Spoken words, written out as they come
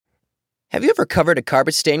Have you ever covered a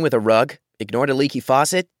carpet stain with a rug, ignored a leaky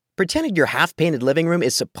faucet, pretended your half-painted living room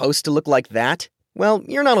is supposed to look like that? Well,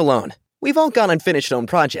 you're not alone. We've all got unfinished home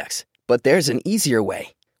projects, but there's an easier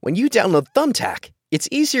way. When you download Thumbtack, it's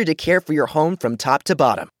easier to care for your home from top to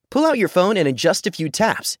bottom. Pull out your phone and in just a few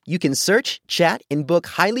taps, you can search, chat, and book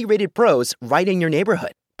highly rated pros right in your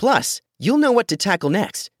neighborhood. Plus, you'll know what to tackle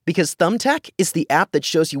next because Thumbtack is the app that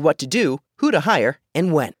shows you what to do, who to hire,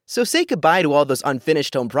 and when. So say goodbye to all those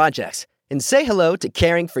unfinished home projects and say hello to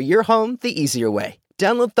caring for your home the easier way.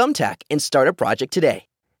 Download Thumbtack and start a project today.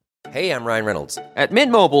 Hey, I'm Ryan Reynolds. At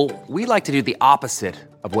Mint Mobile, we like to do the opposite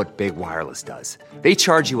of what Big Wireless does. They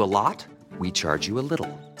charge you a lot, we charge you a little.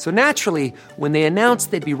 So naturally, when they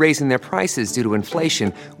announced they'd be raising their prices due to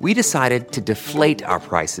inflation, we decided to deflate our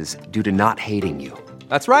prices due to not hating you.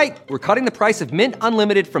 That's right. We're cutting the price of Mint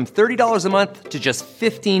Unlimited from $30 a month to just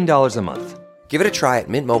 $15 a month. Give it a try at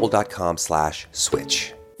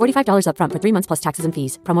mintmobile.com/switch. $45 up front for 3 months plus taxes and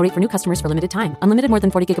fees. Promo rate for new customers for limited time. Unlimited more than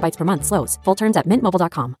 40 gigabytes per month. Slows full terms at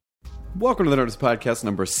mintmobile.com. Welcome to the Notice Podcast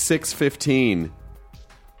number 615.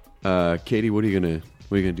 Katie, what are you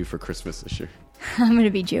gonna do for Christmas this year? I'm gonna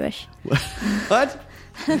be Jewish. What?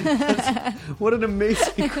 What an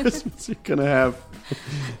amazing Christmas you're gonna have.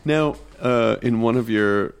 Now, in one of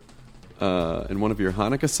your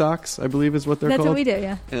Hanukkah socks, I believe is what they're called. That's what we do,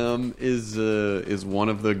 yeah. Is one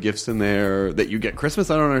of the gifts in there that you get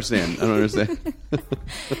Christmas? I don't understand.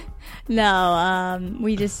 No,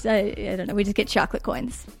 we just I don't know. We just get chocolate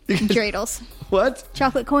coins and dreidels. What?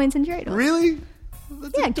 Chocolate coins and dreidels. Really?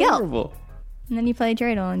 That's adorable. Gelt. And then you play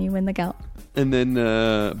dreidel and you win the gelt. And then,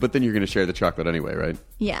 but then you're going to share the chocolate anyway, right?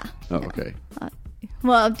 Yeah. Oh, okay.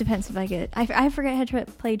 Well, it depends if I get it. I forget how to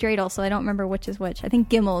play dreidel, so I don't remember which is which. I think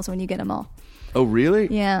Gimel is when you get them all. Oh, really?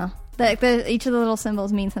 Yeah. Each of the little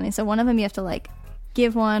symbols mean something. So one of them you have to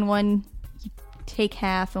give one you take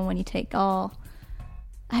half, and one you take all.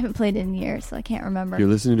 I haven't played it in years, so I can't remember. You're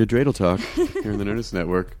listening to Dreidel Talk here on the Notice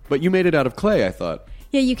Network. But you made it out of clay, I thought.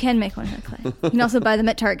 Yeah, you can make one out of clay. You can also buy them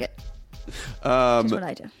at Target. That's what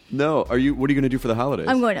I do. No, what are you going to do for the holidays?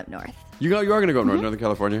 I'm going up north. You are going to go up north, Northern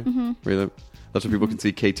California? Mm-hmm. Really? That's where people can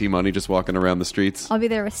see KT Money just walking around the streets. I'll be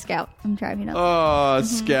there with Scout. I'm driving up. Oh,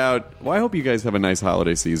 Scout! Well, I hope you guys have a nice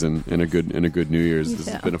holiday season and a good New Year's. This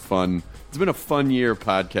has been a fun year of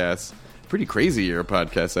podcasts. Pretty crazy year of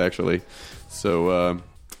podcasts, actually. So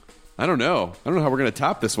I don't know. I don't know how we're going to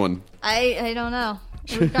top this one. I don't know.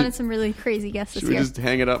 We've gotten some really crazy guests this year. Should we just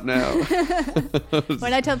hang it up now?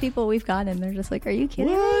 When I tell people we've gotten, they're just like, "Are you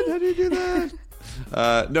kidding what? me? How do you do that?"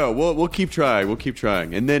 No, we'll keep trying. We'll keep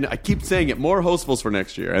trying. And then I keep saying it, more hostefuls for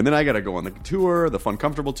next year. And then I got to go on the tour, the Fun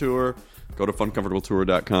Comfortable Tour. Go to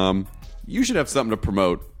funcomfortabletour.com. You should have something to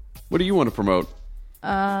promote. What do you want to promote?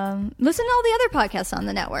 Listen to all the other podcasts on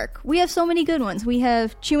the network. We have so many good ones. We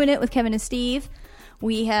have Chewing It with Kevin and Steve.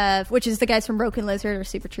 We have, which is the guys from Broken Lizard or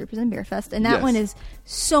Super Troopers and Beer Fest. And that one is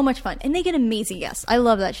so much fun. And they get amazing guests. I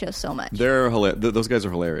love that show so much. They're those guys are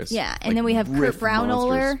hilarious. Yeah. And then we have Kurt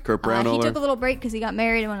Brownohler. Kurt Brownohler. He took a little break because he got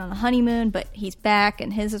married and went on a honeymoon, but he's back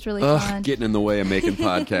and his is really fun. Getting in the way of making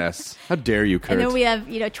podcasts. How dare you, Kurt? And then we have,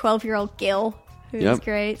 12-year-old Gil, who's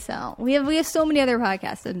great. So we have so many other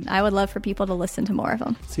podcasts, and I would love for people to listen to more of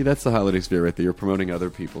them. See, that's the holiday spirit right there. You're promoting other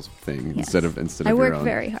people's thing instead of your own. I work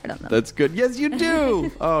very hard on them. That's good. Yes, you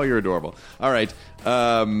do. Oh, you're adorable. All right.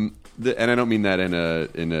 And I don't mean that in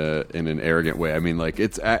an arrogant way. I mean,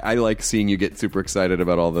 I like seeing you get super excited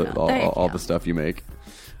about all the stuff you make.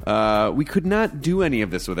 We could not do any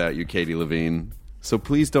of this without you, Katie Levine. So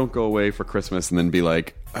please don't go away for Christmas and then be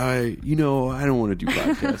like, I don't want to do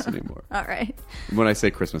podcasts anymore. All right. When I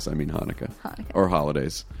say Christmas, I mean Hanukkah. Or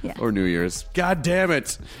holidays. Yeah. Or New Year's. God damn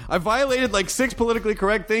it. I violated 6 politically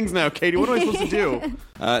correct things now, Katie. What am I supposed to do?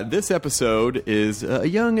 This episode is a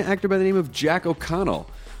young actor by the name of Jack O'Connell,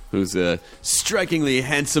 who's a strikingly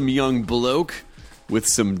handsome young bloke with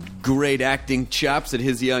some great acting chops at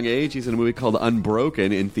his young age. He's in a movie called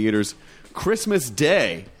Unbroken in theaters Christmas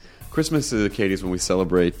Day. Christmas, Katie, is when we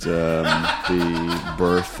celebrate the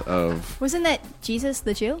birth of... Wasn't that Jesus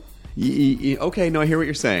the Jew? Okay, no, I hear what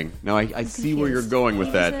you're saying. Now I see where you're going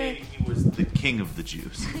with that. He was the king of the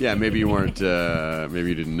Jews. Yeah, maybe you weren't. Maybe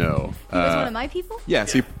you didn't know. He was one of my people. Yeah,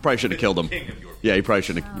 so you probably should have killed him. Yeah, you probably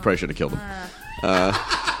should have killed him.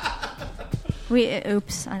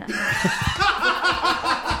 Oops. I don't know.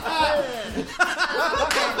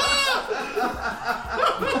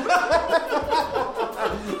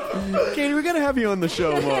 Katie, we gotta have you on the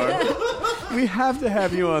show more. We have to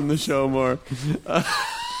have you on the show more.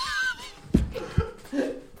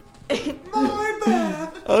 My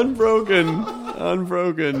bad. Unbroken,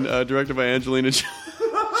 directed by Angelina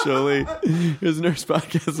Jolie. Here's Nurse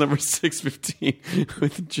Podcast number 615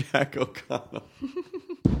 with Jack O'Connell.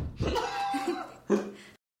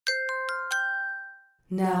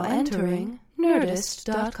 Now entering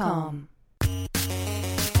Nerdist.com.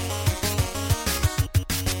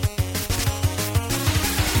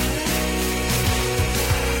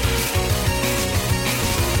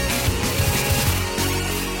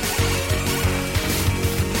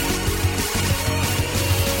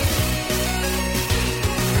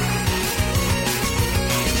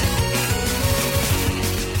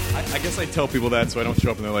 I guess I tell people that so I don't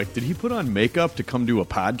show up and they're like, did he put on makeup to come do a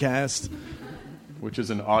podcast? Which is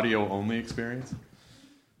an audio-only experience.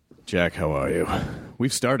 Jack, how are you?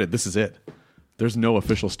 We've started. This is it. There's no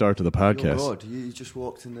official start to the podcast. Oh, God. You just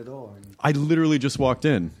walked in the door. I literally just walked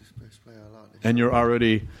in. And you're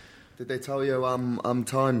already... Did they tell you I'm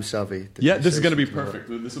time savvy? Yeah, this is going to be perfect.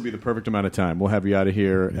 This will be the perfect amount of time. We'll have you out of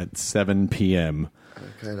here at 7 p.m.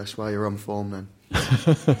 Okay, that's why you're on form then.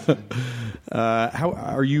 How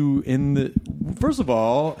are you in the... First of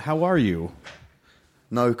all, how are you?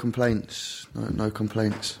 No complaints. No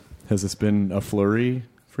complaints. Has this been a flurry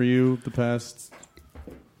for you the past...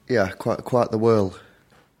 Yeah, quite the whirl.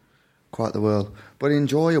 Quite the whirl. But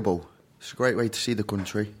enjoyable. It's a great way to see the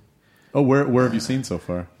country. Oh, where have you seen so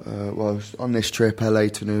far? Well, on this trip, LA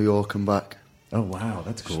to New York and back. Oh, wow,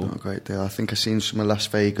 that's cool. It's not a great deal. I think I've seen some of Las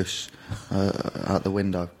Vegas out the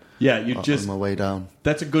window. Yeah, you just... on my way down.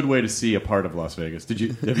 That's a good way to see a part of Las Vegas. Have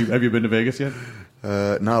you been to Vegas yet?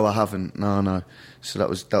 No, I haven't. No. So that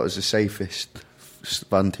was the safest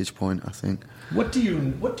vantage point, I think. What do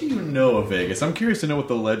you know of Vegas? I'm curious to know what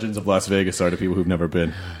the legends of Las Vegas are to people who've never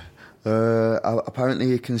been. Apparently,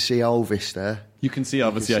 you can see Elvis there. You can see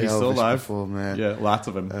Elvis. Yeah, he's still alive. Yeah, lots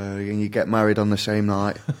of him. And you get married on the same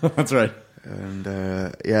night. That's right. And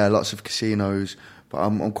lots of casinos. But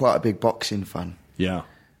I'm quite a big boxing fan. Yeah.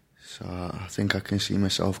 So I think I can see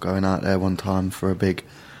myself going out there one time for a big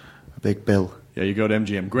bill. Yeah, you go to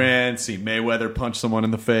MGM Grand, see Mayweather punch someone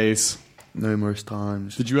in the face. Numerous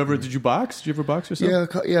times. Did you box? Did you ever box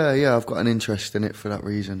yourself? Yeah. I've got an interest in it for that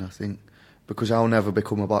reason, I think. Because I'll never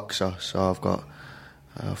become a boxer, so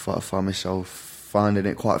I find myself finding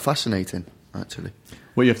it quite fascinating, actually.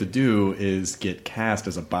 What you have to do is get cast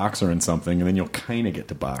as a boxer in something, and then you'll kind of get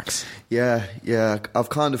to box. Yeah. I've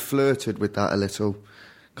kind of flirted with that a little.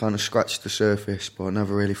 Kind of scratched the surface, but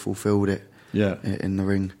never really fulfilled it in the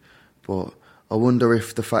ring. But I wonder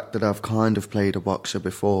if the fact that I've kind of played a boxer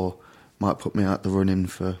before might put me out the running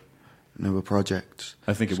for newer projects.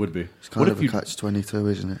 I think it would be. It's kind of a catch-22,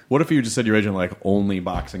 isn't it? What if you just said your agent, like, only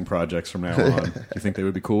boxing projects from now on? Do you think they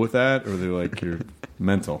would be cool with that, or are they like, you're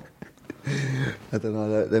mental? I don't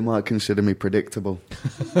know. They might consider me predictable.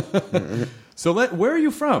 So where are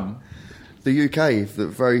you from? The UK, the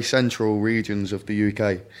very central regions of the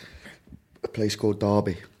UK. A place called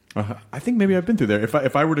Derby. I think maybe I've been through there. If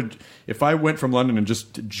I went from London and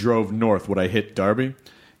just drove north, would I hit Derby?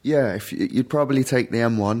 Yeah, you'd probably take the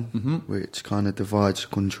M1, which kind of divides the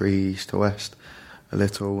country east to west a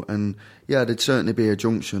little. And yeah, there'd certainly be a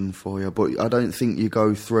junction for you, but I don't think you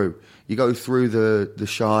go through. You go through the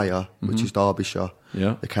Shire, which is Derbyshire,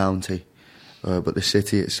 the county, but the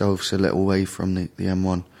city itself's a little way from the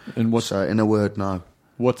M1. And what's in a word, no.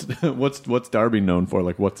 What's Derby known for?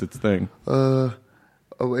 Like, what's its thing?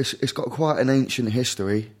 It's got quite an ancient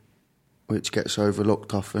history, which gets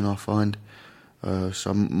overlooked often, I find.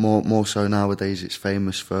 So more so nowadays, it's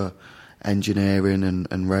famous for engineering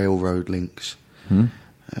and railroad links.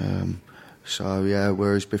 So yeah,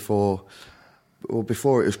 whereas before it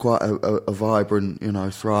was quite a vibrant,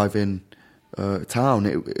 thriving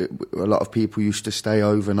town. A lot of people used to stay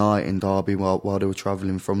overnight in Derby while they were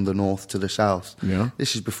travelling from the north to the south. Yeah,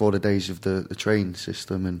 this is before the days of the train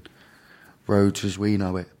system and roads as we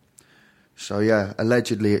know it. So yeah,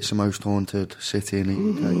 allegedly it's the most haunted city in the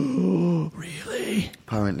UK. Really?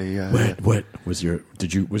 Apparently, yeah. What was your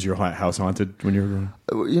house haunted when you were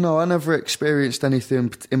growing up? I never experienced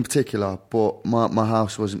anything in particular, but my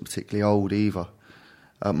house wasn't particularly old either.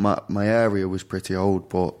 My area was pretty old,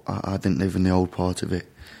 but I didn't live in the old part of it.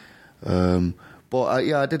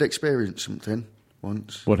 I did experience something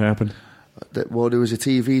once. What happened? There was a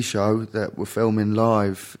TV show that were filming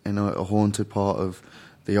live in a haunted part of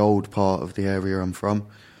the old part of the area I'm from,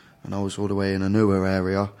 and I was all the way in a newer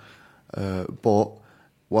area, but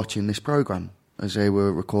watching this programme as they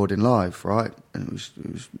were recording live, right? And it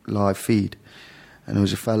was live feed, and there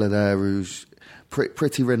was a fella there who's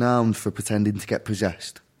pretty renowned for pretending to get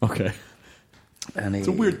possessed. Okay. And it's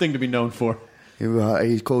a weird thing to be known for.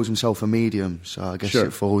 He calls himself a medium, so I guess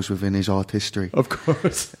it falls within his art history. Of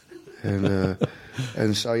course. And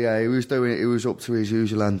And so he was up to his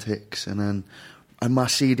usual antics, and my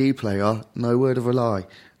CD player, no word of a lie,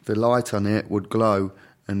 the light on it would glow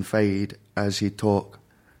and fade as he'd talk,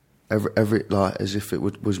 every like as if it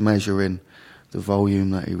was measuring the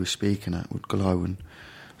volume that he was speaking at would glow. And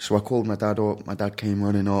so I called my dad up. My dad came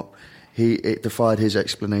running up. It defied his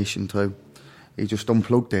explanation too. He just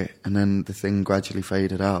unplugged it, and then the thing gradually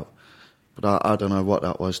faded out. But I don't know what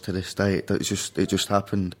that was to this day. It just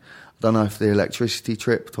happened. I don't know if the electricity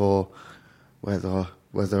tripped or whether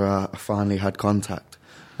I finally had contact.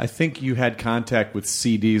 I think you had contact with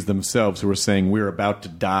CDs themselves who were saying we're about to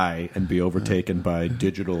die and be overtaken by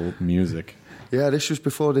digital music. Yeah, this was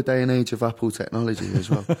before the day and age of Apple technology as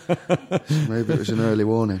well. So maybe it was an early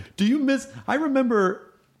warning. Do you miss... I remember...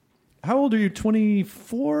 How old are you?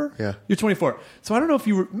 24? Yeah. You're 24. So I don't know if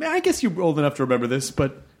you were... I guess you're old enough to remember this,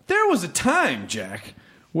 but there was a time, Jack,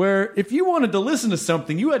 where if you wanted to listen to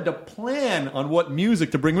something, you had to plan on what music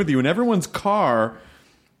to bring with you. In everyone's car...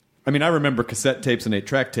 I mean, I remember cassette tapes and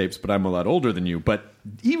 8-track tapes, but I'm a lot older than you. But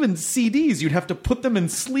even CDs, you'd have to put them in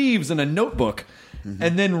sleeves in a notebook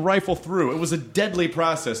and then rifle through. It was a deadly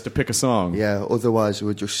process to pick a song. Yeah, otherwise there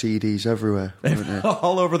were just CDs everywhere, weren't there?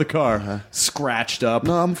 All over the car, scratched up.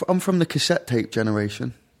 No, I'm from the cassette tape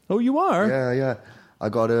generation. Oh, you are? Yeah. I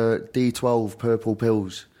got a D12 Purple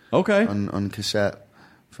Pills on cassette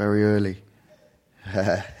very early.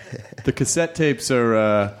 The cassette tapes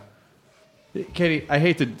are... Katie, I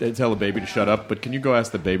hate to tell a baby to shut up, but can you go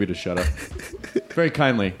ask the baby to shut up? Very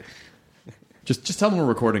kindly. Just tell them we're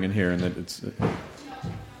recording in here and that it's...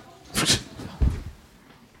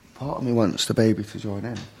 Part of me wants the baby to join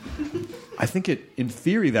in. I think in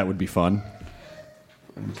theory that would be fun.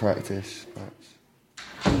 In practice,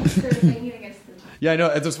 perhaps. Yeah, I know.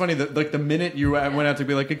 It's just funny that like the minute you went out to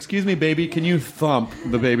be like, "Excuse me, baby, can you thump?"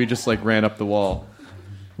 The baby just like ran up the wall,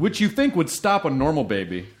 which you think would stop a normal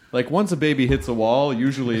baby. Like once a baby hits a wall,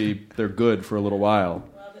 usually they're good for a little while.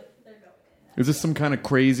 Is this some kind of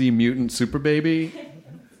crazy mutant super baby?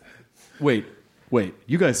 Wait.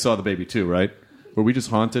 You guys saw the baby too, right? Were we just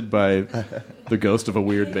haunted by the ghost of a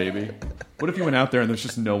weird baby? What if you went out there and there's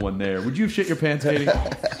just no one there? Would you have shit your pants, Katie?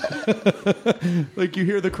 Like you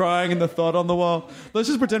hear the crying and the thought on the wall? Let's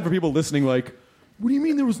just pretend for people listening like, what do you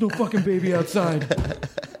mean there was no fucking baby outside?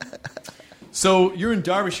 So you're in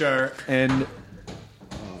Derbyshire and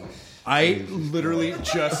I literally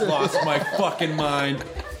just lost my fucking mind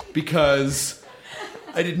because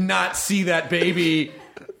I did not see that baby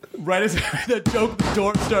right as the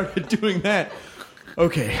door started doing that.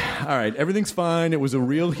 Okay, all right, everything's fine. It was a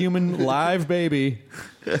real human live baby,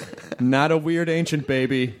 not a weird ancient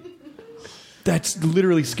baby. That's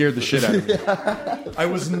literally scared the shit out of me. I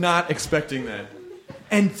was not expecting that.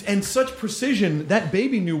 And such precision, that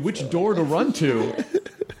baby knew which door to run to.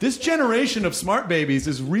 This generation of smart babies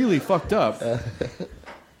is really fucked up.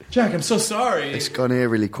 Jack, I'm so sorry. It's gone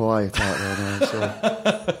eerily quiet out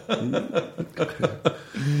there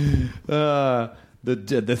now.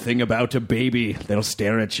 The thing about a baby, they'll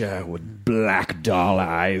stare at you with black doll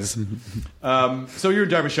eyes. So you're in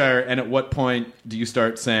Derbyshire, and at what point do you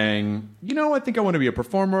start saying, I think I want to be a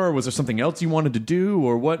performer, or was there something else you wanted to do,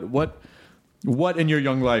 or what in your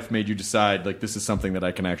young life made you decide, like, this is something that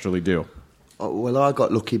I can actually do? Well, I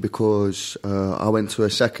got lucky because I went to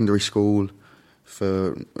a secondary school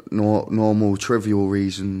for normal, trivial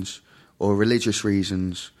reasons or religious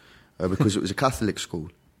reasons because it was a Catholic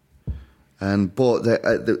school. But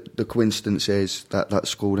the coincidence is that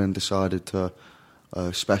school then decided to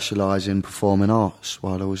specialise in performing arts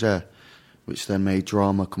while I was there, which then made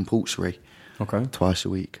drama compulsory twice a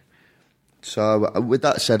week. So with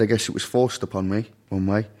that said, I guess it was forced upon me one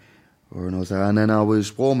way or another. And then I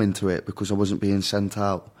was warming to it because I wasn't being sent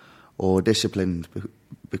out or disciplined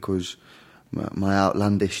because my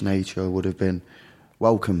outlandish nature would have been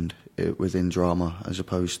welcomed within drama as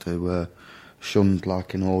opposed to shunned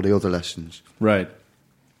like in all the other lessons. Right.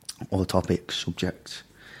 Or topics, subjects.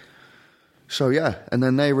 So yeah, and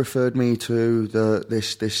then they referred me to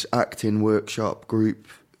this acting workshop group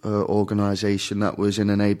organisation that was in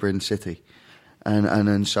a neighbouring city.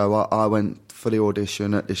 And so I went for the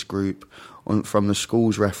audition at this group from the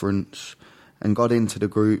school's reference and got into the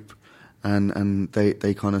group and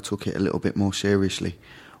they kind of took it a little bit more seriously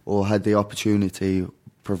or had the opportunity,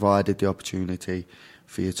 provided the opportunity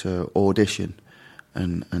for you to audition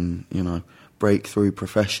and break through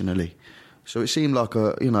professionally. So it seemed like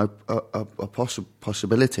a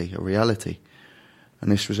possibility, a reality.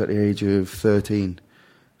 And this was at the age of 13.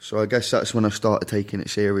 So I guess that's when I started taking it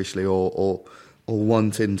seriously or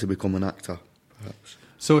wanting to become an actor, perhaps.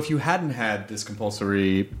 So if you hadn't had this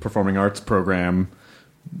compulsory performing arts program,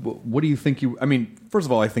 what do you think I mean, first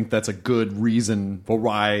of all, I think that's a good reason for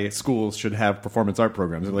why schools should have performance art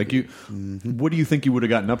programs. Like what do you think you would have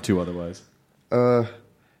gotten up to otherwise?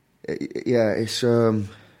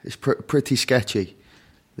 It's pretty sketchy,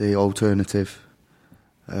 the alternative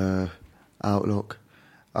outlook.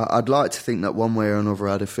 I'd like to think that one way or another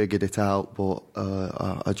I'd have figured it out, but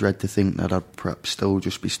I dread to think that I'd perhaps still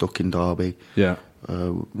just be stuck in Derby. Yeah.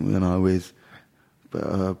 With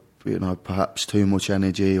perhaps too much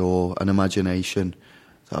energy or an imagination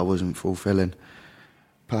that I wasn't fulfilling.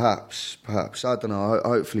 Perhaps, I don't know.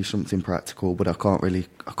 Hopefully something practical, but I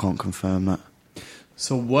can't confirm that.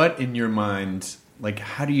 So what, in your mind, like,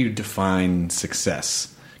 how do you define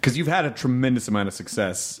success? Because you've had a tremendous amount of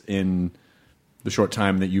success in the short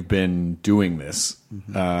time that you've been doing this.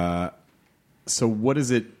 Mm-hmm. So what is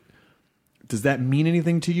it? Does that mean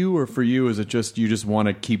anything to you, or for you, is it just you just want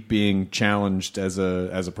to keep being challenged as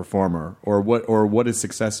a performer, or what is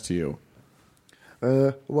success to you?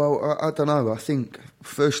 Well, I don't know. I think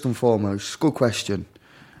first and foremost, it's a good question,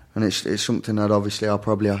 and it's something that obviously I'll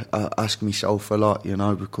probably ask myself a lot,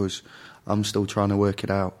 because I'm still trying to work it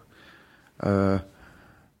out.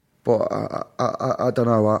 But I don't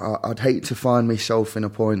know. I'd hate to find myself in a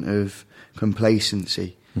point of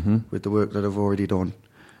complacency with the work that I've already done.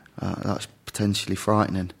 That's potentially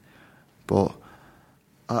frightening. But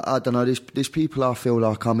I don't know. There's people I feel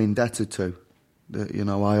like I'm indebted to, that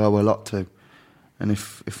I owe a lot to. And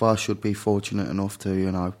if I should be fortunate enough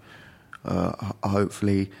to,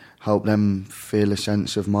 hopefully help them feel a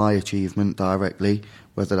sense of my achievement directly,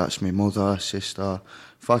 whether that's my mother, sister,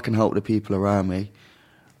 if I can help the people around me,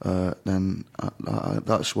 then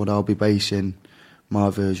that's what I'll be basing my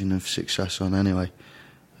version of success on anyway.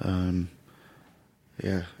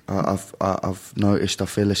 I've noticed I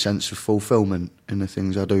feel a sense of fulfilment in the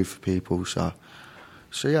things I do for people. So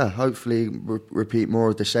yeah, hopefully repeat more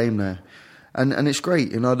of the same there. And it's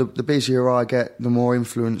great, the busier I get, the more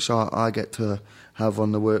influence I get to have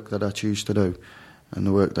on the work that I choose to do and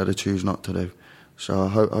the work that I choose not to do. So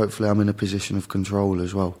hopefully I'm in a position of control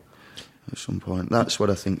as well at some point. That's what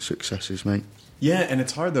I think success is, mate. Yeah, and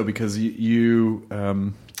it's hard though, because you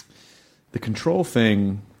the control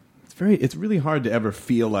thing, it's really hard to ever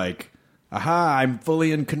feel like, aha, I'm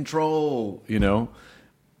fully in control,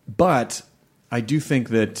 But I do think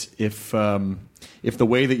that if the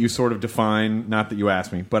way that you sort of define, not that you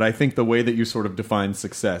asked me, but I think the way that you sort of define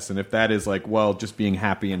success, and if that is like, well, just being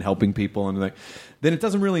happy and helping people, and like, then it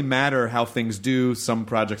doesn't really matter how things do. Some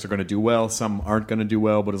projects are going to do well, some aren't going to do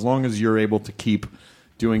well, but as long as you're able to keep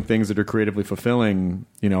doing things that are creatively fulfilling,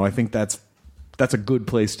 I think that's a good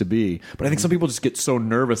place to be. But I think some people just get so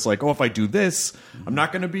nervous, like, oh, if I do this, I'm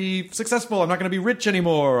not going to be successful. I'm not going to be rich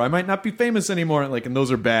anymore. I might not be famous anymore. And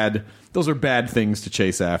those are bad things to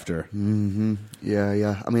chase after. Mm-hmm.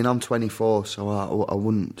 Yeah. I mean, I'm 24, so I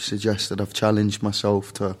wouldn't suggest that I've challenged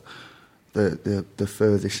myself to the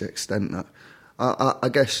furthest extent. That I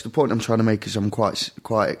guess the point I'm trying to make is I'm quite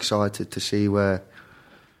excited to see where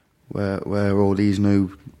all these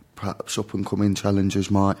new, perhaps up and coming challengers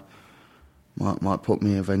might put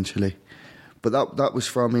me eventually. But that was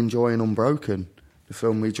from enjoying Unbroken, the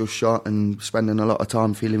film we just shot, and spending a lot of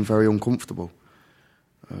time feeling very uncomfortable.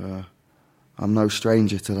 I'm no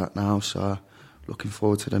stranger to that now, so looking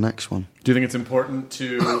forward to the next one. Do you think it's important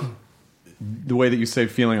to the way that you say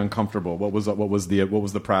feeling uncomfortable? What was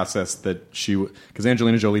the process that because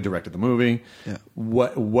Angelina Jolie directed the movie? Yeah.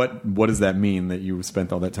 What does that mean that you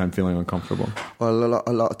spent all that time feeling uncomfortable? Well,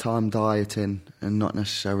 a lot of time dieting and not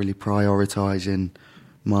necessarily prioritising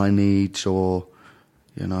my needs, or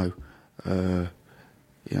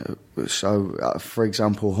So, for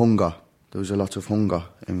example, hunger. There was a lot of hunger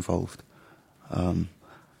involved.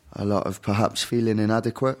 A lot of perhaps feeling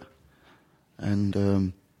inadequate,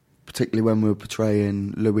 and particularly when we were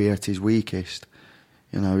portraying Louis at his weakest,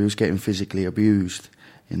 he was getting physically abused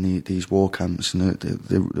in these war camps, and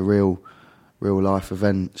the real life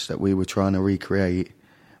events that we were trying to recreate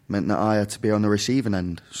meant that I had to be on the receiving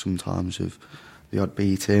end sometimes of the odd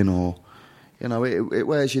beating, or it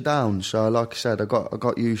wears you down. So, like I said, I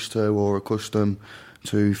got used to, or accustomed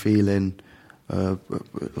to, feeling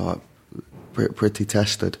like pretty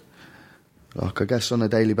tested. Like, I guess on a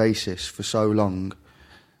daily basis for so long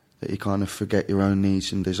that you kind of forget your own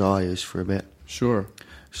needs and desires for a bit. Sure.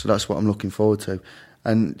 So that's what I'm looking forward to.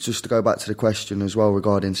 And just to go back to the question as well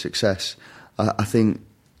regarding success, I think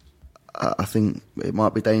it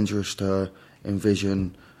might be dangerous to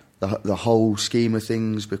envision the whole scheme of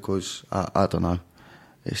things, because I don't know,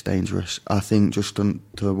 it's dangerous. I think just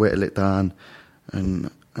to whittle it down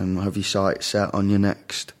and have your sights set on your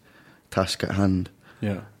next task at hand.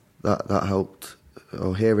 Yeah. That helped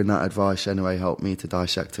or hearing that advice anyway helped me to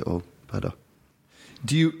dissect it all better.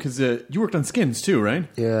 Because you worked on Skins too, right?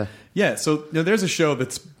 Yeah. Yeah, so there's a show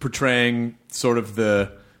that's portraying sort of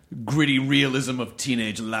the gritty realism of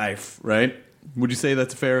teenage life, right? Would you say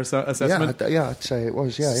that's a fair assessment? Yeah, I'd say it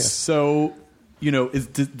was, yeah. So,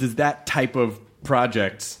 does that type of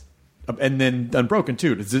project, and then Unbroken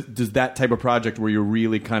too, does that type of project where you're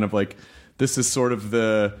really kind of like, this is sort of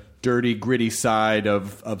the dirty, gritty side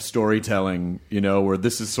of storytelling, where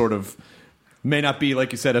this is sort of, may not be,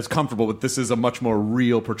 like you said, as comfortable, but this is a much more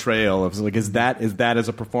real portrayal of, like, is that as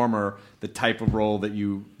a performer the type of role that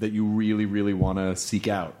you really, really want to seek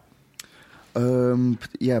out?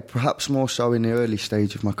 Yeah, perhaps more so in the early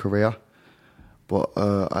stage of my career, but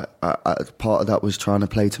I part of that was trying to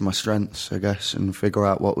play to my strengths, I guess, and figure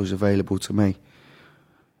out what was available to me.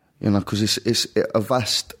 Because it's a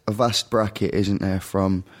vast bracket, isn't there?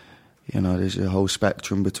 From, there's a whole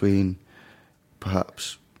spectrum between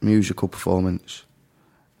perhaps musical performance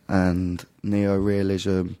and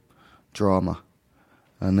neo-realism drama,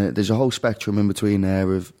 and there's a whole spectrum in between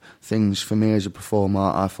there of things for me as a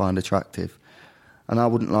performer I find attractive, and I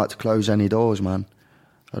wouldn't like to close any doors, man.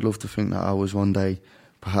 I'd love to think that I was one day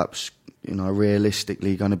perhaps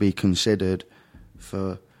realistically going to be considered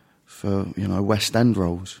for West End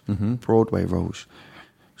roles, Broadway roles.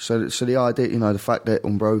 So the idea, the fact that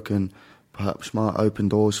Unbroken perhaps might open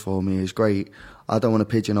doors for me is great. I don't want to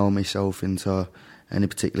pigeonhole myself into any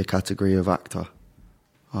particular category of actor,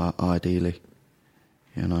 ideally,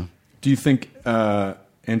 Do you think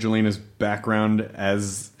Angelina's background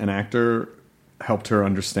as an actor helped her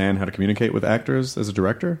understand how to communicate with actors as a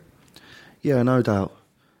director? Yeah, no doubt.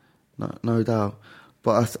 No doubt.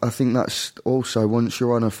 But I think that's also, once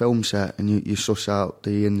you're on a film set and you suss out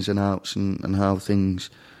the ins and outs and how things,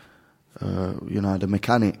 the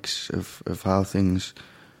mechanics of how things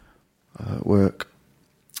work,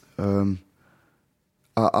 I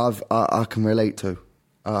can relate to.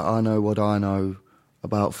 I know what I know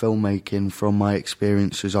about filmmaking from my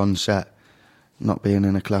experiences on set, not being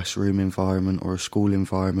in a classroom environment or a school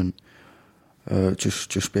environment,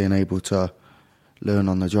 just being able to learn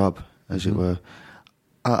on the job, as it were.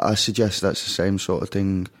 I suggest that's the same sort of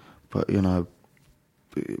thing, but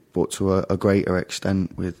but to a greater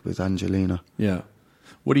extent with Angelina. Yeah.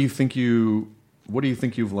 What do you think you've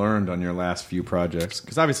learned on your last few projects?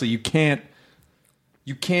 Because obviously you can't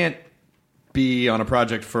be on a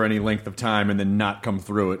project for any length of time and then not come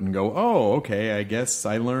through it and go, oh, okay, I guess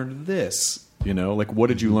I learned this. What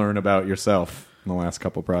did you learn about yourself in the last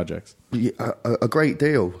couple projects? Yeah, a great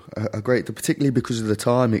deal, particularly because of the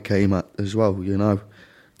time it came at as well.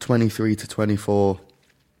 23 to 24,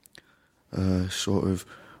 sort of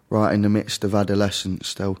right in the midst of adolescence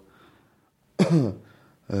still.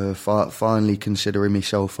 Finally considering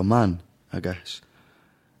myself a man, I guess.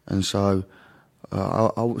 And so I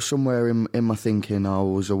somewhere in my thinking I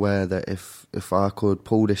was aware that if I could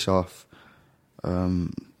pull this off,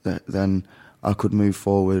 then I could move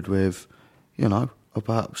forward with,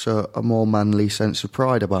 perhaps a more manly sense of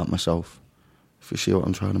pride about myself. If you see what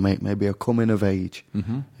I'm trying to make, maybe a coming of age,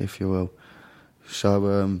 if you will.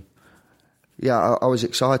 So, I was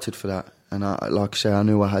excited for that. And like I say, I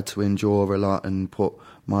knew I had to endure a lot and put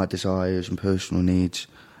my desires and personal needs,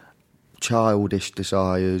 childish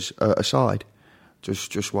desires, aside,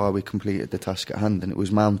 just while we completed the task at hand. And it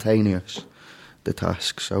was mountainous, the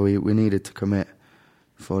task, so we needed to commit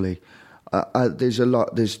fully. There's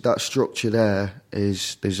that structure there.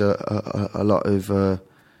 There's a lot of...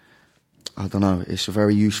 I don't know, it's a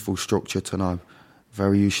very useful structure to know,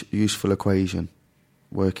 very useful equation,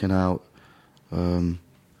 working out,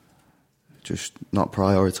 just not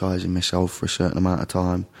prioritising myself for a certain amount of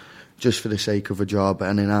time, just for the sake of a job,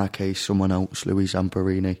 and in our case, someone else, Louise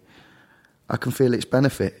Zamperini. I can feel its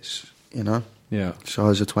benefits, Yeah. So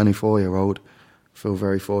as a 24-year-old, I feel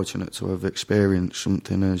very fortunate to have experienced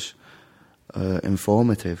something as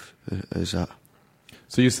informative as that.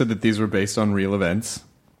 So you said that these were based on real events.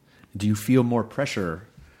 Do you feel more pressure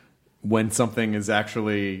when something has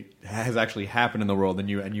actually happened in the world, and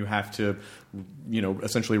you have to,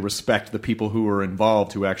 essentially respect the people who are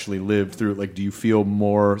involved, who actually lived through it? Like, do you feel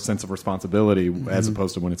more sense of responsibility as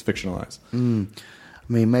opposed to when it's fictionalized? I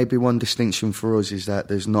mean, maybe one distinction for us is that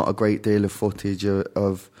there's not a great deal of footage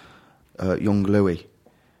of young Louis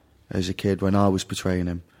as a kid when I was portraying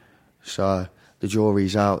him. So the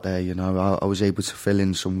jury's out there, I was able to fill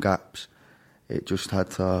in some gaps. It just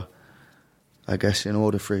had to... I guess in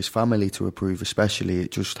order for his family to approve especially,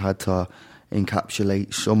 it just had to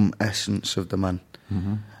encapsulate some essence of the man.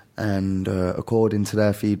 And according to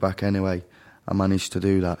their feedback anyway, I managed to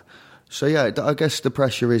do that. So yeah, I guess the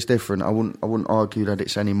pressure is different. I wouldn't argue that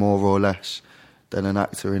it's any more or less than an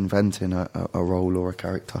actor inventing a role or a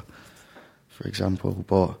character, for example.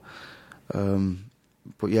 But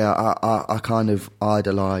yeah, I kind of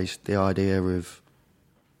idolised the idea of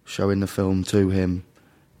showing the film to him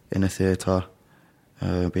in a theatre,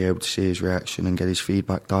 be able to see his reaction and get his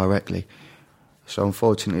feedback directly. So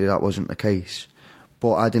unfortunately that wasn't the case.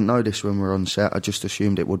 But I didn't know this when we were on set. I just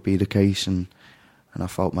assumed it would be the case, and I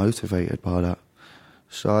felt motivated by that.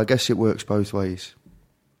 So I guess it works both ways.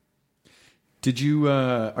 Did you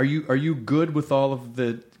are you good with all of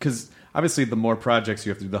the, because obviously the more projects you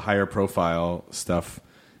have to do, the higher profile stuff,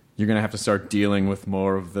 you're going to have to start dealing with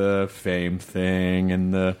more of the fame thing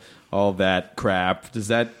and all that crap. Is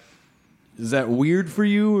that weird for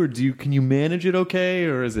you, or can you manage it okay,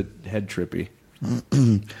 or is it head trippy?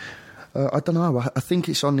 I don't know. I think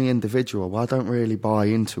it's on the individual. I don't really buy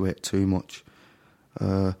into it too much.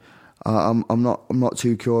 I'm not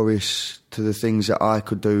too curious to the things that I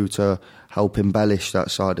could do to help embellish that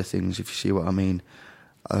side of things, if you see what I mean.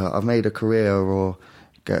 I've made a career or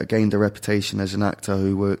gained a reputation as an actor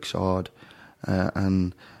who works hard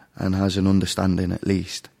and has an understanding at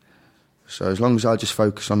least. So as long as I just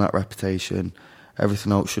focus on that reputation,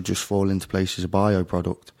 everything else should just fall into place as a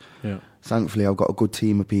byproduct. Yeah. Thankfully, I've got a good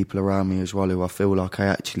team of people around me as well who I feel like I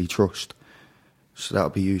actually trust. So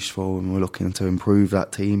that'll be useful, and we're looking to improve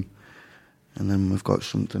that team. And then we've got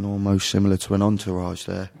something almost similar to an entourage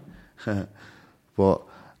there. But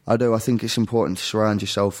I think it's important to surround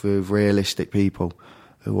yourself with realistic people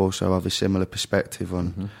who also have a similar perspective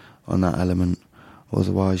on that element.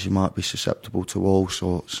 Otherwise, you might be susceptible to all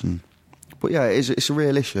sorts. But yeah, it's a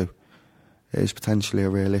real issue. It is potentially a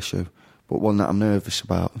real issue, but one that I'm nervous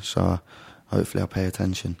about. So hopefully I'll pay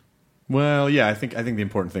attention. Well, yeah, I think the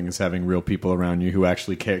important thing is having real people around you who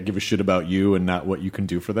actually give a shit about you and not what you can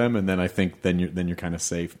do for them, and then I think then you're kind of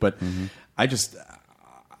safe. But I just,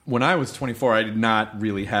 when I was 24,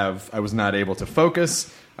 I was not able to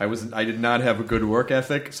focus. I did not have a good work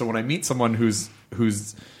ethic. So when I meet someone who's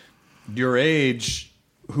your age,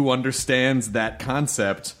 who understands that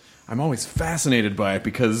concept, I'm always fascinated by it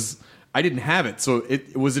because I didn't have it. So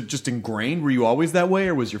was it just ingrained? Were you always that way,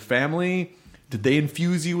 or was your family? Did they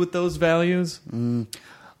infuse you with those values?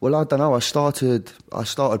 Well, I don't know. I started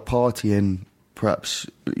partying, perhaps,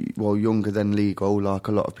 younger than legal, like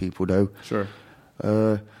a lot of people do. Sure.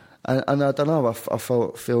 And I don't know. I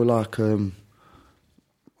feel like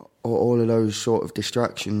all of those sort of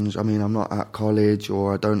distractions. I mean, I'm not at college,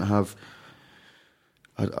 or I don't have.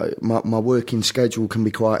 My working schedule can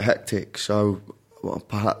be quite hectic, so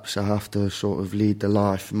perhaps I have to sort of lead the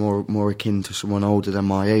life more akin to someone older than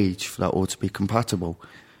my age for that all to be compatible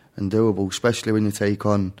and doable, especially when you take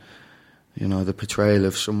on, the portrayal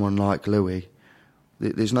of someone like Louis.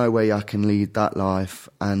 There's no way I can lead that life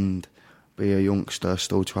and be a youngster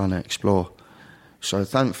still trying to explore. So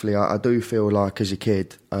thankfully, I do feel like as a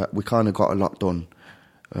kid, we kind of got a lot done.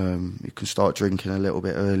 You can start drinking a little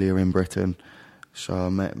bit earlier in Britain, so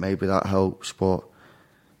maybe that helps, but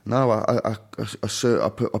no, I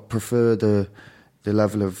prefer the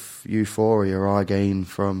level of euphoria I gain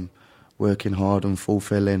from working hard and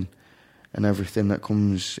fulfilling, and everything that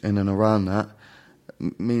comes in and around that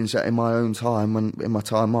means that in my own time and in my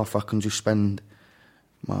time off, I can just spend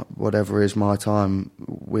whatever is my time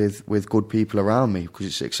with good people around me, because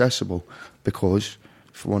it's accessible. Because,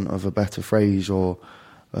 for want of a better phrase or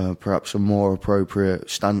perhaps a more appropriate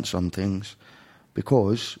stance on things,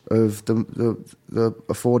 because of the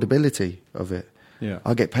affordability of it. Yeah.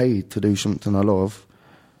 I get paid to do something I love,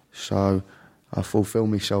 so I fulfil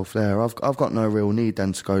myself there. I've got no real need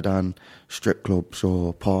then to go down strip clubs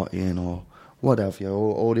or partying or whatever,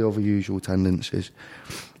 all the other usual tendencies.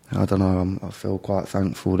 I don't know, I feel quite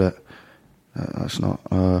thankful that that's not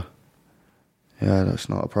a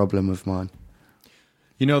problem of mine.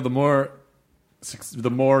 The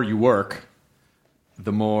more you work,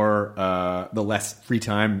 the less free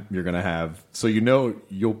time you're going to have. So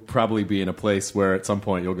you'll probably be in a place where at some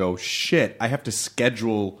point you'll go, shit, I have to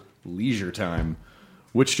schedule leisure time,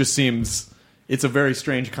 which just seems, it's a very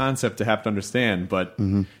strange concept to have to understand, but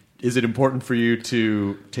is it important for you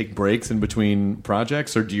to take breaks in between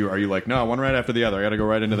projects, or are you like, no, one right after the other, I got to go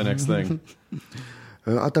right into the next thing?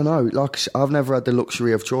 I don't know. Like, I've never had the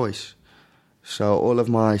luxury of choice. So all of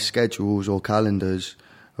my schedules or calendars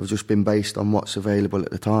have just been based on what's available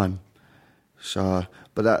at the time. So,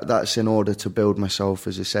 but that's in order to build myself,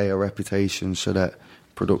 as I say, a reputation, so that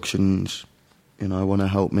productions, want to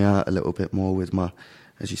help me out a little bit more with my,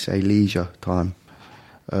 as you say, leisure time.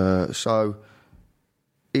 So,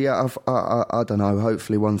 yeah, I don't know.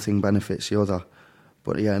 Hopefully, one thing benefits the other.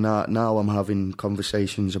 But yeah, now I'm having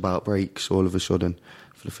conversations about breaks all of a sudden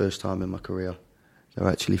for the first time in my career. They're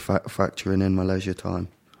actually factoring in my leisure time,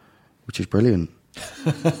 which is brilliant.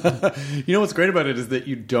 You know what's great about it is that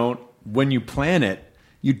when you plan it,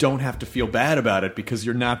 you don't have to feel bad about it because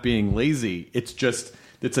you're not being lazy.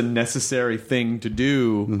 It's a necessary thing to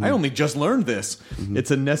do. Mm-hmm. I only just learned this. Mm-hmm.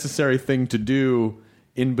 It's a necessary thing to do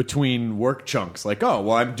in between work chunks. Like, oh,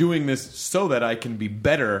 well, I'm doing this so that I can be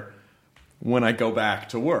better when I go back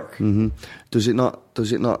to work. Mm-hmm. Does it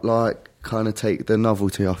not like kind of take the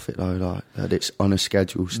novelty off it though, like that it's on a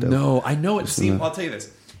schedule still? No, I know it seems. I'll tell you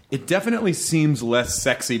this. It definitely seems less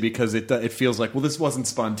sexy because it feels like, well, this wasn't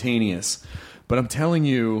spontaneous. But I'm telling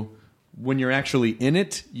you, when you're actually in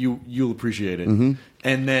it, you'll appreciate it. Mm-hmm.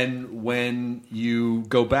 And then when you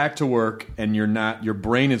go back to work and your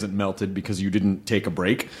brain isn't melted because you didn't take a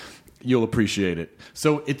break, you'll appreciate it.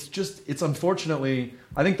 So it's unfortunately,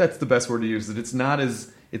 I think that's the best word to use. That it's not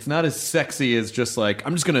as sexy as just like,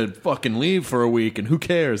 I'm just gonna fucking leave for a week and who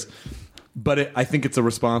cares. But I think it's a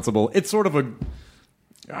responsible. It's sort of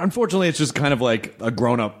unfortunately, it's just kind of like a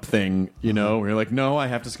grown-up thing, you know, where you're like, no, I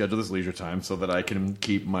have to schedule this leisure time so that I can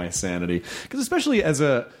keep my sanity. Because especially as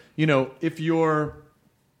if you're,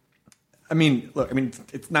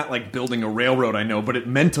 it's not like building a railroad, I know, but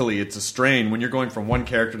mentally it's a strain when you're going from one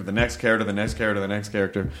character to the next character, to the next character, to the next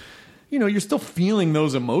character. You know, you're still feeling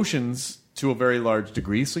those emotions to a very large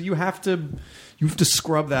degree, so you have to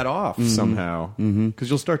scrub that off somehow, because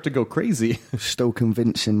you'll start to go crazy. Still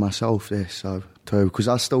convincing myself this, too, because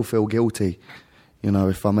I still feel guilty, you know,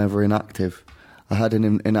 if I'm ever inactive. I had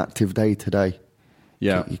an inactive day today.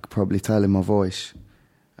 Yeah. You could probably tell in my voice,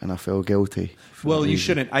 and I feel guilty. Well, you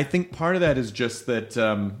shouldn't. I think part of that is just that,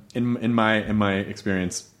 in my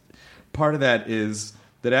experience, part of that is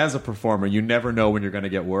that as a performer, you never know when you're going to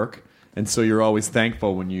get work, and so you're always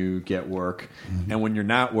thankful when you get work, and when you're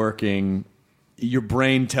not working, your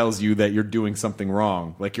brain tells you that you're doing something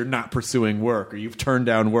wrong, like you're not pursuing work, or you've turned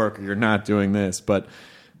down work, or you're not doing this. But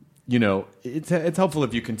you know, it's helpful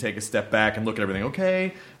if you can take a step back and look at everything.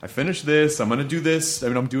 Okay, I finished this. I'm going to do this.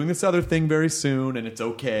 I'm doing this other thing very soon, and it's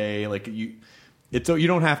okay. Like you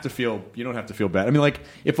don't have to feel bad. I mean, like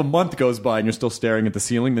if a month goes by and you're still staring at the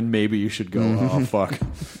ceiling, then maybe you should go, oh fuck.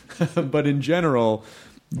 But in general,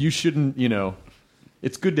 you shouldn't. You know,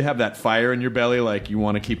 it's good to have that fire in your belly, like you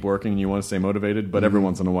want to keep working and you want to stay motivated. But every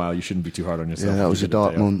once in a while, you shouldn't be too hard on yourself. Yeah, that was a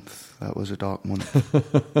dark month. That was a dark month.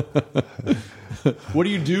 What do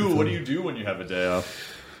you do? What do you do when you have a day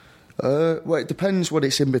off? Well, it depends what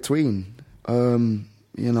it's in between. You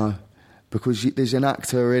know, because there's an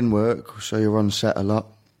actor in work, so you're on set a lot.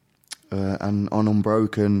 And on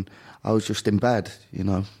Unbroken, I was just in bed. You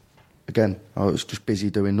know, again, I was just busy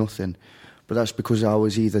doing nothing. But that's because I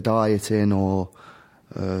was either dieting or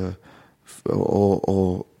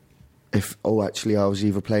actually I was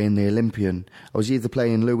either playing the Olympian. I was either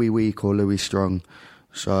playing Louis Weak or Louis Strong.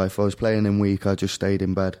 So if I was playing in Weak, I just stayed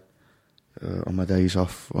in bed on my days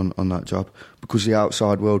off on that job, because the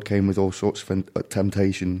outside world came with all sorts of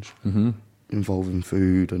temptations involving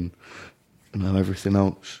food and everything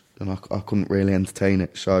else, and I couldn't really entertain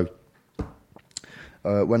it. So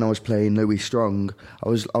when I was playing Louis Strong, I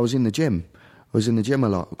was in the gym. I was in the gym a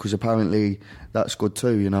lot, because apparently that's good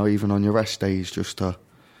too, you know, even on your rest days, just to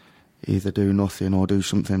either do nothing or do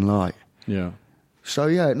something light. Yeah. So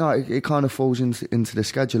yeah, no, it kind of falls into the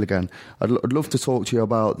schedule again. I'd love to talk to you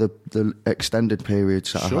about the extended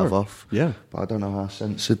periods that I have off. Yeah. But I don't know how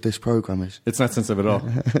censored this program is. It's not censored at all.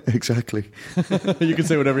 Exactly. You can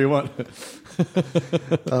say whatever you want.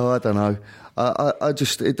 Oh, I don't know. I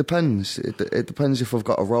just, it depends. It depends if I've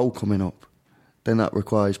got a role coming up. Then that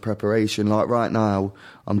requires preparation. Like right now,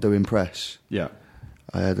 I'm doing press. Yeah.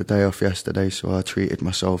 I had a day off yesterday, so I treated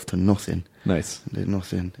myself to nothing. Nice. I did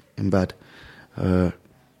nothing in bed.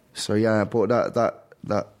 So yeah, but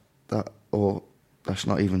that's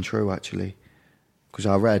not even true actually, because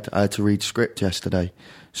I had to read script yesterday.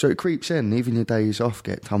 So it creeps in. Even your days off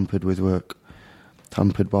get tampered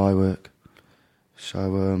by work.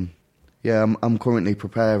 So yeah, I'm currently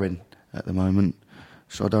preparing at the moment.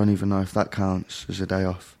 So I don't even know if that counts as a day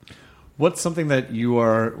off. What's something that you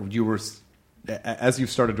were, as you've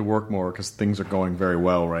started to work more, because things are going very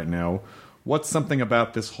well right now, what's something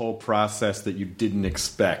about this whole process that you didn't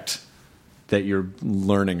expect that you're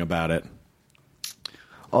learning about it?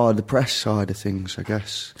 Oh, the press side of things, I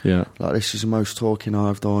guess. Yeah. Like, this is the most talking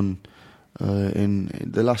I've done in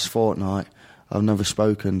the last fortnight. I've never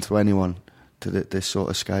spoken to anyone to this sort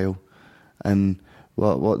of scale. And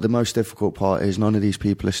what the most difficult part is, none of these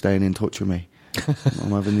people are staying in touch with me.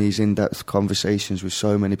 I'm having these in-depth conversations with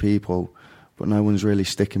so many people, but no one's really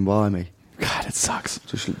sticking by me. God, it sucks.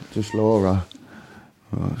 Just Laura.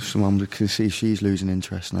 Someone can see she's losing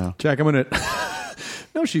interest now. Jack, I'm gonna.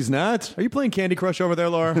 No, she's not. Are you playing Candy Crush over there,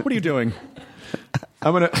 Laura? What are you doing?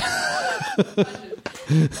 I'm gonna.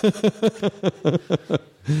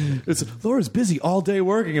 Laura's busy all day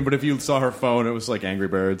working, but if you saw her phone, it was like Angry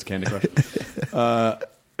Birds, Candy Crush.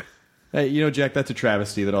 Hey, Jack, that's a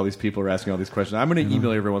travesty that all these people are asking all these questions. I'm going to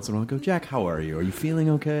email you every once in a while and go, Jack, how are you? Are you feeling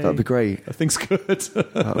okay? That'd be great. Are things good?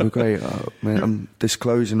 That'd be great. Man, I'm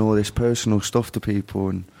disclosing all this personal stuff to people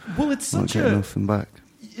and it's not getting nothing back.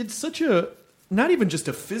 It's such a, not even just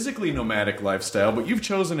a physically nomadic lifestyle, but you've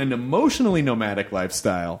chosen an emotionally nomadic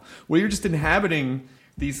lifestyle where you're just inhabiting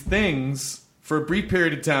these things for a brief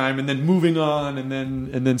period of time and then moving on and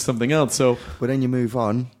then something else. So, but then you move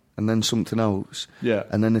on. And then something else. Yeah.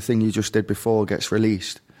 And then the thing you just did before gets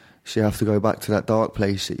released. So you have to go back to that dark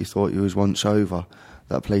place that you thought you was once over.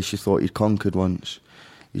 That place you thought you'd conquered once.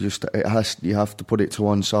 You have to put it to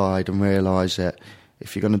one side and realise that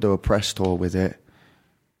if you're going to do a press tour with it,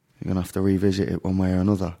 you're going to have to revisit it one way or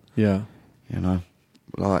another. Yeah.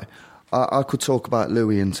 Like, I could talk about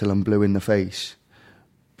Louis until I'm blue in the face.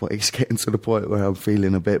 But it's getting to the point where I'm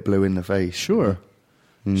feeling a bit blue in the face. Sure.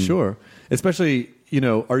 Sure. Especially...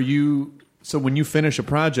 so when you finish a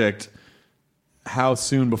project, how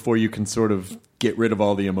soon before you can sort of get rid of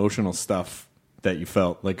all the emotional stuff that you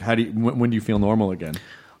felt? Like, when do you feel normal again?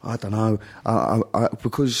 I don't know.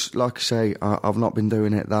 Because, like I say, I've not been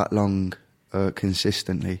doing it that long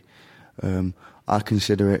consistently. I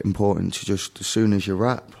consider it important to just, as soon as you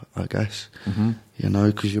rap, I guess,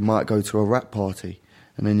 because you might go to a rap party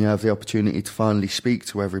and then you have the opportunity to finally speak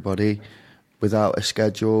to everybody without a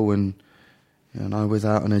schedule and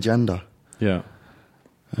without an agenda. Yeah.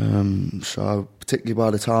 So particularly by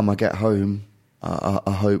the time I get home,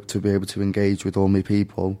 I hope to be able to engage with all my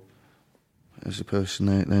people as the person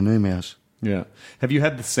they knew me as. Yeah. Have you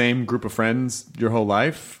had the same group of friends your whole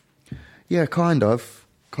life? Yeah, kind of.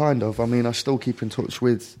 I mean, I still keep in touch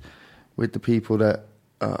with the people that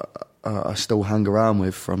I still hang around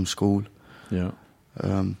with from school. Yeah.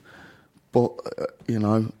 But,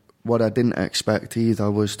 what I didn't expect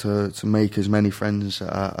either was to make as many friends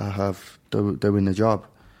that I have doing the job.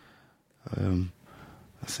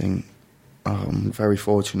 I think I'm very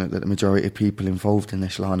fortunate that the majority of people involved in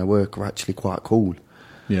this line of work are actually quite cool.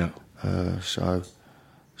 Yeah. So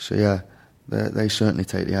yeah, they certainly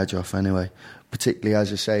take the edge off anyway. Particularly,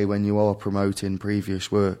 as I say, when you are promoting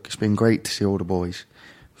previous work, it's been great to see all the boys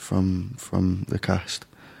from the cast.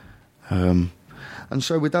 And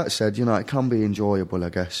so with that said, it can be enjoyable, I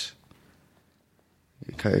guess.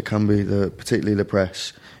 It can be, particularly the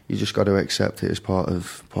press. You just got to accept it as part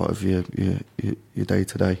of your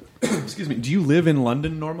day-to-day. Excuse me. Do you live in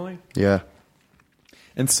London normally? Yeah.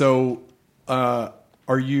 And so are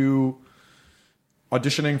you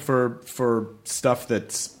auditioning for stuff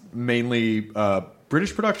that's mainly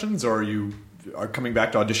British productions, or are coming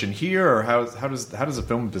back to audition here, or how does the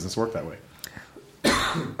film business work that way?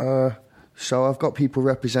 So I've got people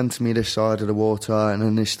representing me this side of the water, and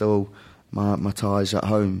then there's still my ties at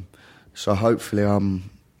home. So hopefully I'm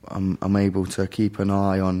able to keep an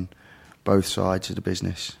eye on both sides of the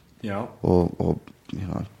business. Yeah. Or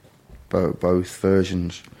both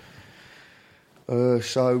versions.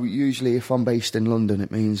 So usually, if I'm based in London,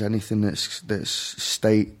 it means anything that's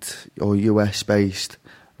state or US based,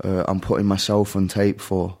 I'm putting myself on tape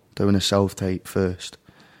for, doing a self tape first,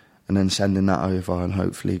 and then sending that over and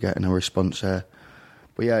hopefully getting a response there.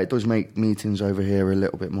 But yeah, it does make meetings over here a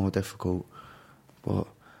little bit more difficult. But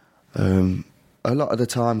a lot of the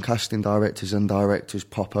time, casting directors and directors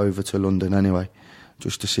pop over to London anyway,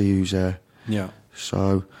 just to see who's there. Yeah.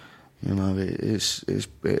 So,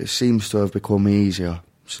 it seems to have become easier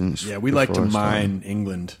since. Yeah, we like to mine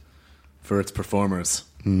England for its performers.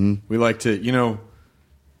 Mm-hmm. We like to,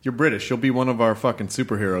 you're British. You'll be one of our fucking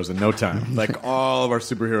superheroes in no time. Like, all of our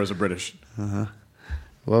superheroes are British. Uh-huh.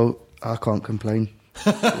 Well, I can't complain.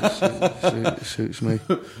 It suits me.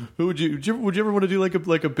 Who would you ever want to do like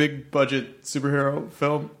a big budget superhero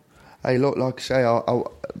film? Hey, look, like I say,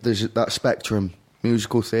 there's that spectrum: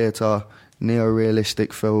 musical theatre,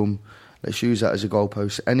 neo-realistic film. Let's use that as a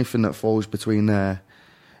goalpost. Anything that falls between there,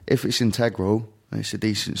 if it's integral, and it's a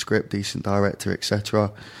decent script, decent director,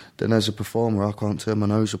 etc., then as a performer, I can't turn my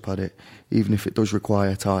nose up at it, even if it does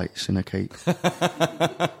require tights and a cape.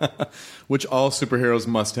 Which all superheroes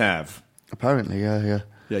must have. Apparently, yeah.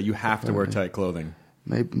 Yeah, you have to wear tight clothing.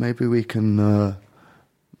 Maybe we can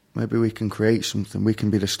create something. We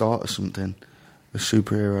can be the start of something. A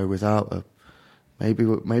superhero without a.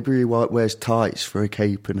 Maybe he wears tights for a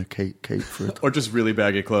cape and a cape for a. Or just really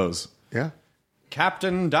baggy clothes. Yeah.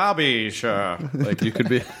 Captain Derbyshire. Like you could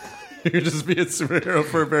be. You could just be a superhero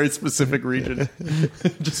for a very specific region.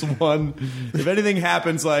 Just one. If anything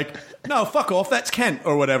happens, like, no, fuck off, that's Kent,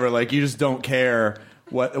 or whatever. Like, you just don't care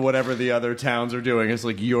whatever the other towns are doing. It's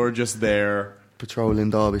like you're just there. Patrolling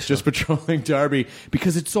Derbyshire. Just patrolling Derby.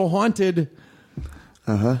 Because it's so haunted.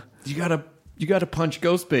 Uh-huh. You gotta punch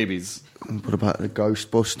ghost babies. What about the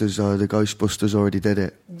Ghostbusters? The Ghostbusters already did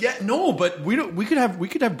it. Yeah, no, but we could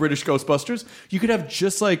have British Ghostbusters. You could have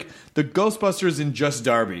just like the Ghostbusters in just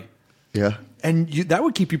Derby. Yeah. And that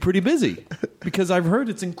would keep you pretty busy. Because I've heard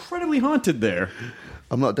it's incredibly haunted there.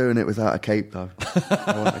 I'm not doing it without a cape, though.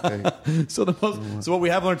 I want a cape. So what we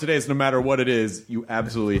have learned today is no matter what it is, you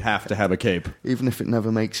absolutely have to have a cape. Even if it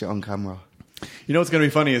never makes it on camera. You know what's going to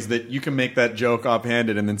be funny is that you can make that joke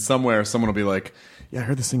offhanded, and then somewhere someone will be like, "Yeah, I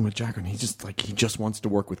heard this thing with Jack, and he just wants to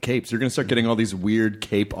work with capes." You're going to start getting all these weird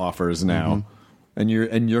cape offers now, and you're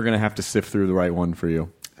going to have to sift through the right one for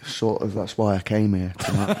you. Sort of. That's why I came here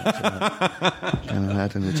tonight. And I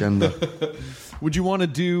had an agenda. Would you want to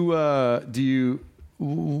do?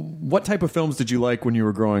 What type of films did you like when you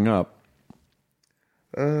were growing up?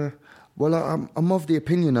 Well, I'm of the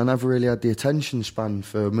opinion I never really had the attention span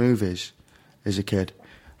for movies as a kid.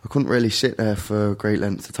 I couldn't really sit there for a great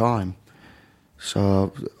length of time.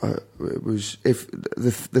 So it was if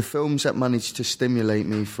the films that managed to stimulate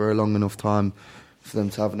me for a long enough time for them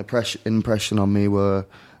to have an impression on me were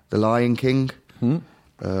The Lion King,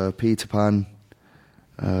 Peter Pan.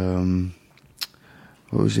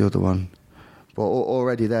 What was the other one? But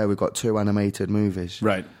already there we've got 2 animated movies.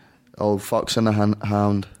 Right. Old Fox and the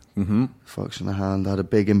Hound. Mm-hmm. Fox and the Hound had a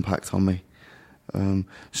big impact on me.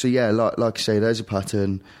 So yeah, like I say, there's a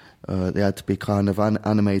pattern. They had to be kind of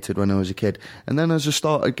animated when I was a kid, and then as I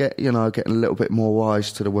started getting a little bit more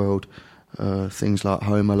wise to the world, things like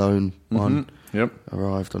Home Alone 1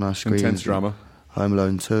 arrived on our screens. Intense drama. Home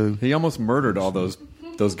Alone 2. He almost murdered all those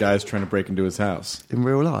guys trying to break into his house In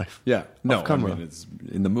real life? Yeah. No, Off camera? I mean, it's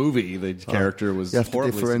in the movie, the character was You have to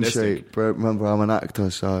horribly differentiate. sadistic. But remember, I'm an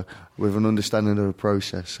actor, so with an understanding of the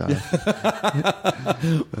process. So.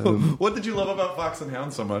 What did you love about Fox and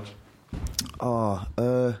Hound so much? I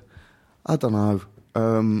don't know.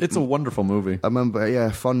 It's a wonderful movie. I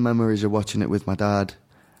remember, fond memories of watching it with my dad,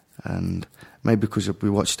 and maybe because we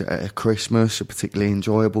watched it at a Christmas, a particularly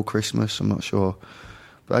enjoyable Christmas, I'm not sure.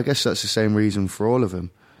 But I guess that's the same reason for all of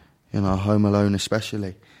them, Home Alone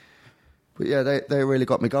especially. But yeah, they really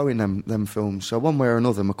got me going, them films. So one way or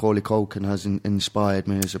another, Macaulay Culkin has inspired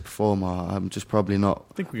me as a performer. I'm just probably not...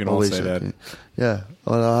 I think we can all say that. Yeah,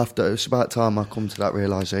 well, it's about time I come to that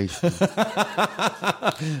realisation.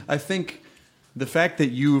 I think the fact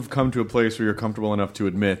that you've come to a place where you're comfortable enough to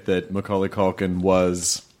admit that Macaulay Culkin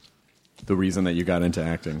was the reason that you got into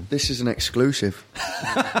acting. This is an exclusive.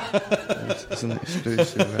 It's an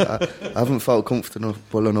exclusive. I haven't felt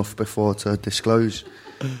comfortable enough before to disclose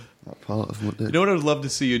that part of what. You know what I would love to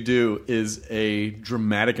see you do is a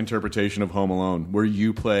dramatic interpretation of Home Alone, where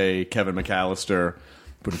you play Kevin McAllister,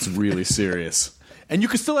 but it's really serious. And you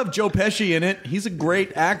could still have Joe Pesci in it. He's a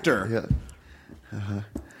great actor. Yeah.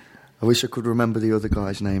 I wish I could remember the other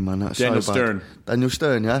guy's name, man. That's Daniel so bad. Stern. Daniel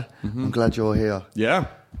Stern, yeah? Mm-hmm. I'm glad you're here. Yeah.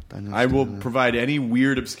 Daniel I will Stern, provide any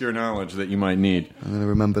weird, obscure knowledge that you might need. I'm going to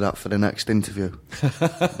remember that for the next interview.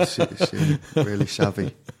 It's really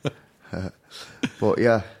savvy. But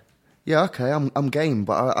yeah, okay, I'm game.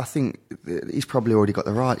 But I think he's probably already got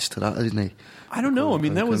the rights to that, hasn't he? I don't know. I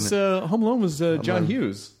mean, that was Home Alone was John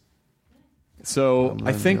Hughes. So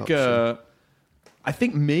I think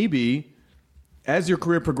maybe as your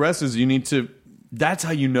career progresses, you need to. That's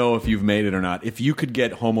how you know if you've made it or not. If you could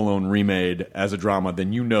get Home Alone remade as a drama,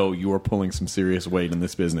 then you know you are pulling some serious weight in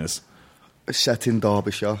this business. Set in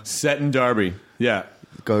Derbyshire. Set in Derby, yeah.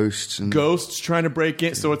 Ghosts trying to break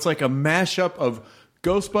in. So it's like a mashup of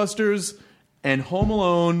Ghostbusters and Home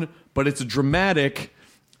Alone, but it's dramatic.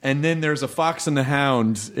 And then there's a Fox and the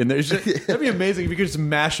Hound. And that'd be amazing if you could just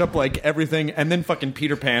mash up like everything. And then fucking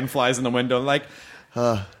Peter Pan flies in the window like...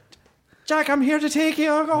 Jack, I'm here to take you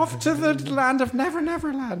off to the land of Never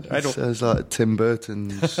Neverland. It sounds like Tim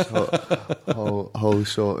Burton's whole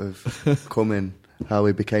sort of coming, how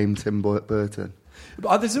he became Tim Burton.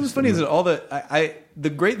 This was funny is that the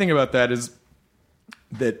great thing about that is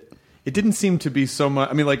that it didn't seem to be so much.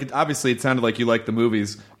 I mean, like obviously it sounded like you liked the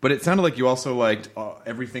movies, but it sounded like you also liked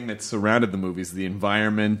everything that surrounded the movies, the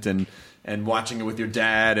environment and watching it with your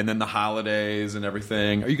dad, and then the holidays and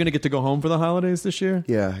everything. Are you going to get to go home for the holidays this year?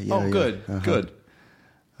 Yeah. Oh, good, good.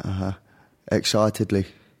 Excitedly.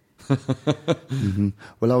 Mm-hmm.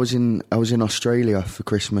 Well, I was in Australia for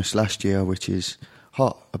Christmas last year, which is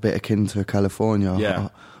hot, a bit akin to California. Yeah.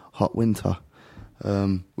 Hot winter.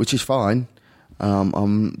 which is fine.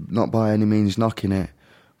 I'm not by any means knocking it,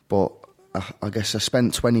 but I guess I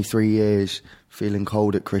spent 23 years feeling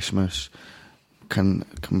cold at Christmas. Can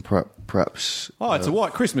perhaps... Oh, it's a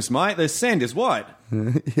white Christmas, mate. The sand is white.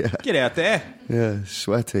 Yeah. Get out there. Yeah,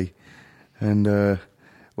 sweaty. And,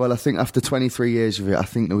 well, I think after 23 years of it, I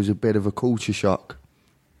think there was a bit of a culture shock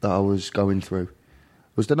that I was going through.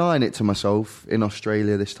 I was denying it to myself in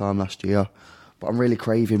Australia this time last year, but I'm really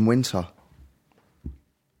craving winter.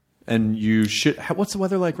 And you should... What's the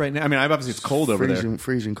weather like right now? I mean, obviously it's cold over there.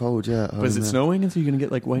 Freezing cold, yeah. But is it snowing? And so you're going to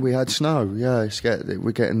get, like, white... We had snow, yeah.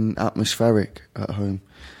 We're getting atmospheric at home.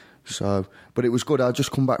 So, but it was good. I'd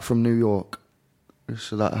just come back from New York,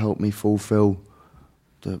 so that helped me fulfill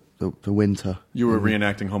the winter. You were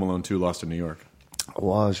reenacting Home Alone 2 Lost in New York. I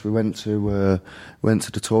was. We went to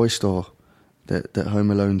the toy store that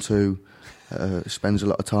Home Alone 2 spends a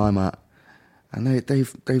lot of time at, and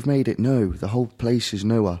they've made it new. The whole place is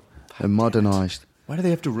newer and modernised. Why do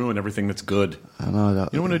they have to ruin everything that's good? I know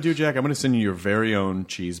that. You know what I'm going to do, Jack? I'm going to send you your very own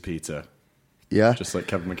cheese pizza. Yeah? Just like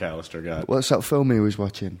Kevin McAllister got. What's that film he was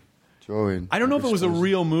watching? Drawing. I don't know if it was a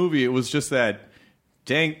real movie. It was just that,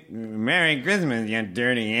 dang, Merry Christmas, you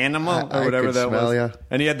dirty animal, or whatever that was. Yeah.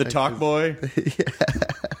 And he had the talk boy. Yeah.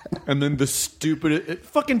 And then the stupid...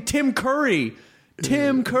 Fucking Tim Curry.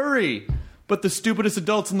 Tim Curry. But the stupidest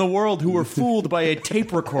adults in the world who were fooled by a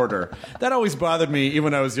tape recorder. That always bothered me, even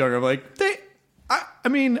when I was younger. I'm like, I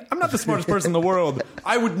mean, I'm not the smartest person in the world.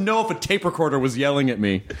 I would know if a tape recorder was yelling at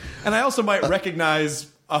me. And I also might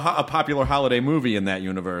recognize a popular holiday movie in that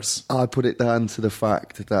universe. I put it down to the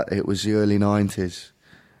fact that it was the early 90s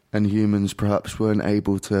and humans perhaps weren't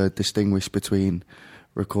able to distinguish between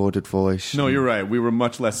recorded voice. No, you're right. We were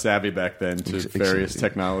much less savvy back then to various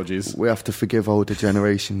technologies. We have to forgive older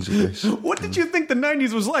generations of this. What did you think the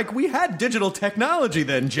 90s was like? We had digital technology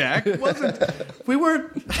then, Jack. It wasn't... We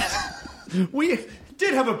weren't... We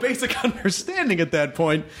did have a basic understanding at that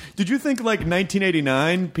point. Did you think, like,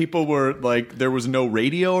 1989, people were, like, there was no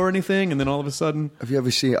radio or anything, and then all of a sudden... Have you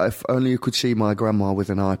ever seen... If only you could see my grandma with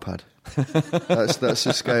an iPad. That's the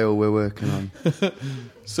scale we're working on.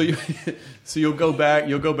 So you'll go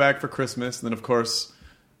back for Christmas, and then, of course,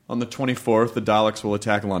 on the 24th, the Daleks will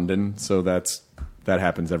attack London, so that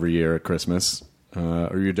happens every year at Christmas.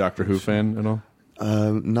 Are you a Doctor Who fan at all?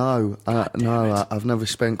 No, I've never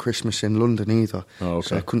spent Christmas in London either. Oh, okay.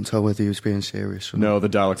 So I couldn't tell whether he was being serious or not. No, the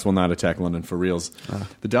Daleks will not attack London for reals.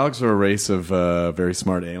 The Daleks are a race of very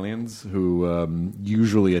smart aliens who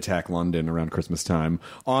usually attack London around Christmas time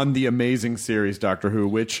on the amazing series Doctor Who,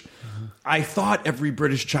 which I thought every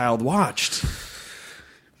British child watched.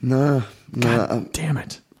 No. God damn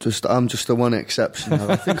it. I'm just the one exception.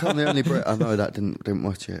 I think I'm the only Brit I know that didn't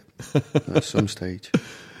watch it at some stage.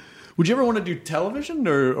 Would you ever want to do television,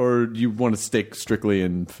 or do you want to stick strictly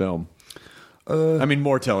in film? I mean,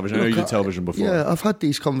 more television. I know you did television before. Yeah, I've had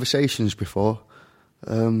these conversations before.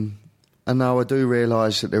 And now I do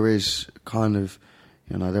realise that there is kind of,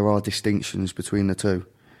 there are distinctions between the two.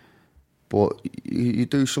 But you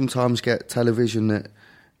do sometimes get television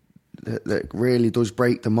that really does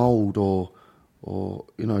break the mould or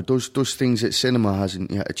does things that cinema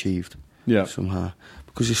hasn't yet achieved. Yeah. Somehow.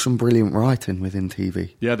 Because there's some brilliant writing within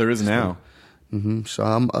TV. Yeah, there is now. So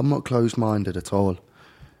I'm not closed-minded at all.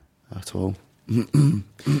 At all.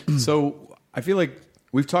 So I feel like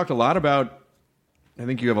we've talked a lot about, I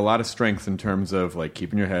think you have a lot of strength in terms of like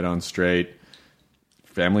keeping your head on straight.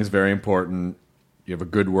 Family's very important. You have a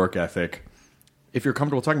good work ethic. If you're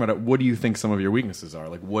comfortable talking about it, what do you think some of your weaknesses are?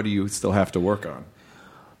 Like, what do you still have to work on?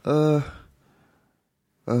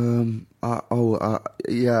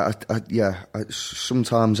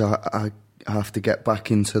 Sometimes I have to get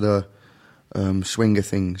back into the swing of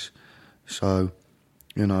things. So,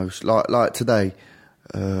 like today,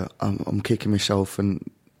 I'm kicking myself and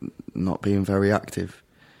not being very active.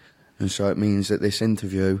 And so it means that this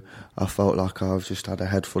interview, I felt like I've just had a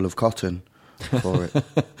head full of cotton for it.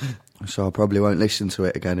 So I probably won't listen to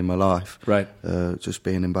it again in my life. Right. Just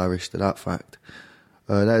being embarrassed at that fact.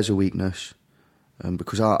 There's a weakness.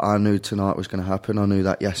 Because I knew tonight was going to happen. I knew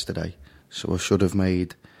that yesterday. So I should have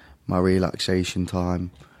made my relaxation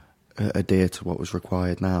time adhere to what was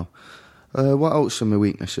required now. What else are my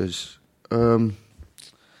weaknesses? I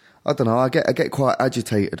don't know. I get quite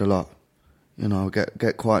agitated a lot. I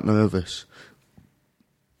get quite nervous.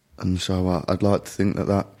 And so I'd like to think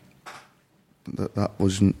that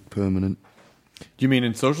wasn't permanent. Do you mean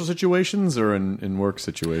in social situations or in work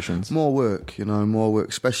situations? More work, more work,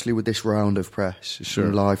 especially with this round of press. Sure.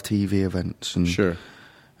 Some live TV events and sure.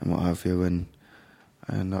 And what have you. And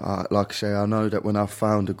like I say, I know that when I've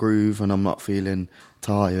found a groove and I'm not feeling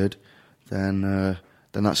tired, then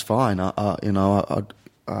that's fine. I'd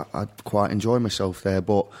quite enjoy myself there,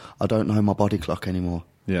 but I don't know my body clock anymore.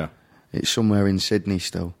 Yeah. It's somewhere in Sydney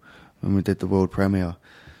still when we did the world premiere.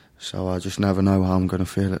 So I just never know how I'm going to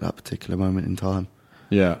feel at that particular moment in time.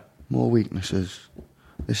 Yeah. More weaknesses.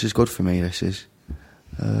 This is good for me, this is.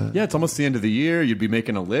 Yeah, it's almost the end of the year. You'd be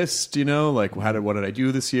making a list, like what did I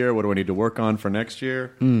do this year? What do I need to work on for next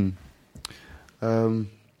year? Sometimes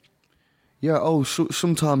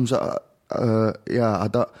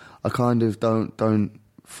I kind of don't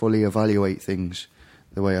fully evaluate things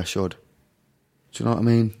the way I should. Do you know what I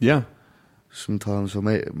mean? Yeah. Sometimes I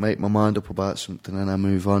make my mind up about something and I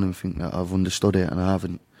move on and think that I've understood it and I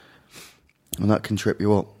haven't. And that can trip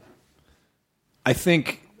you up. I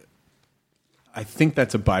think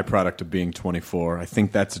that's a byproduct of being 24. I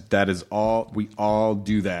think that is all. We all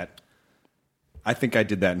do that. I think I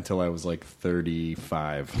did that until I was like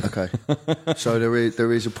 35. Okay. So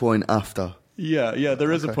there is a point after. Yeah,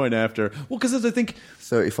 there is a point after. Well, because I think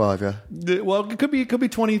 35. Yeah. Well, it could be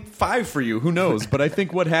 25 for you. Who knows? But I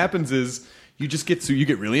think what happens is you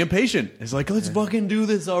get really impatient. It's like, let's fucking do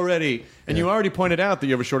this already. And you already pointed out that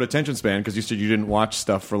you have a short attention span because you said you didn't watch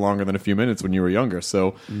stuff for longer than a few minutes when you were younger.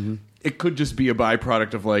 So it could just be a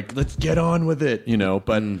byproduct of like, let's get on with it,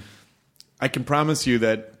 But I can promise you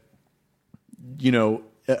that, it'll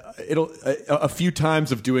a few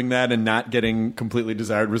times of doing that and not getting completely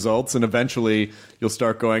desired results, and eventually you'll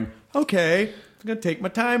start going, okay, I'm gonna take my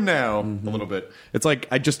time now a little bit. It's like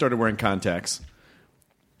I just started wearing contacts,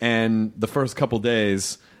 and the first couple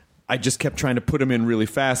days I just kept trying to put them in really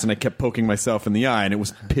fast, and I kept poking myself in the eye, and it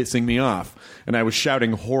was pissing me off, and I was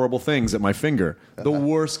shouting horrible things at my finger, the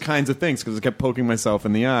worst kinds of things, because I kept poking myself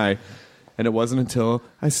in the eye. And it wasn't until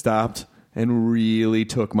I stopped and really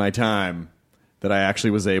took my time that I actually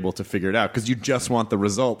was able to figure it out, because you just want the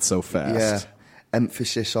result so fast. Yeah.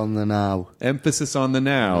 Emphasis on the now. Emphasis on the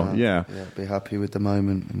now, yeah. Yeah, be happy with the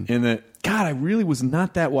moment. And God, I really was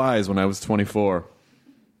not that wise when I was 24.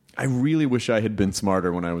 I really wish I had been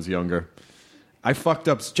smarter when I was younger. I fucked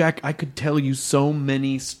up. Jack, I could tell you so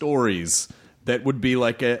many stories that would be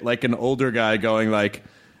like an older guy going like,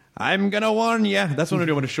 I'm going to warn you. That's what I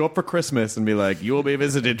do. I want to show up for Christmas and be like, you will be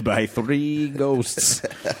visited by 3 ghosts.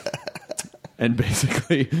 And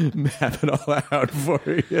basically map it all out for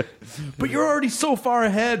you. But you're already so far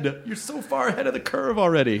ahead. You're so far ahead of the curve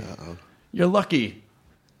already. Uh-oh. You're lucky.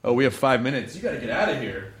 Oh, we have 5 minutes. You got to get out of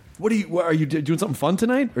here. What are you doing something fun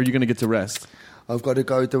tonight? Or are you going to get to rest? I've got to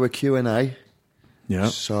go do a Q&A. Yeah.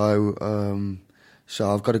 So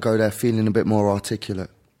I've got to go there feeling a bit more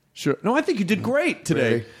articulate. Sure. No, I think you did great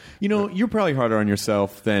today. Really? You're probably harder on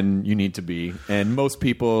yourself than you need to be. And most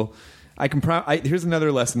people... here's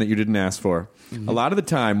another lesson that you didn't ask for. Mm-hmm. A lot of the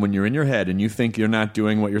time when you're in your head and you think you're not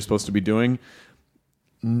doing what you're supposed to be doing,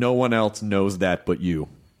 no one else knows that but you.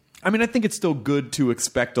 I mean, I think it's still good to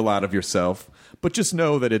expect a lot of yourself, but just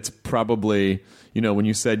know that it's probably, when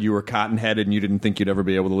you said you were cotton-headed and you didn't think you'd ever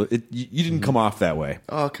be able to, you didn't come off that way.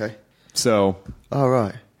 Oh, okay. So. All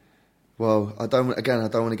right. Well, I don't want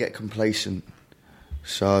to get complacent.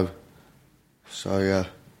 So yeah.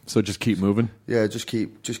 So just keep moving? Yeah, just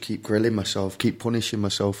keep grilling myself, keep punishing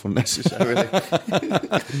myself unnecessarily.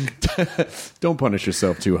 Don't punish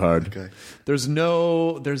yourself too hard. Okay. There's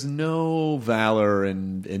no valor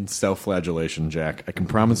in self-flagellation, Jack. I can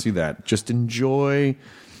promise you that. Just enjoy.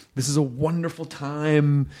 This is a wonderful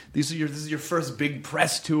time. This is your first big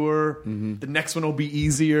press tour. Mm-hmm. The next one will be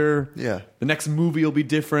easier. Yeah. The next movie will be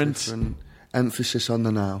different. Emphasis on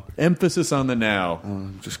the now. Emphasis on the now.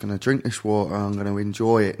 I'm just going to drink this water. I'm going to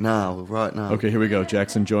enjoy it now, right now. Okay, here we go.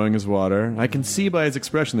 Jack's enjoying his water. I can see by his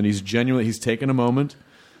expression that he's taking a moment.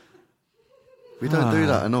 We don't do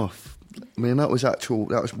that enough. I mean, that was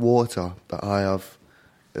water that I have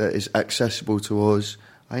that is accessible to us.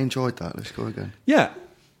 I enjoyed that. Let's go again. Yeah.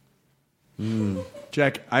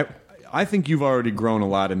 Jack, I think you've already grown a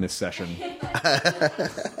lot in this session.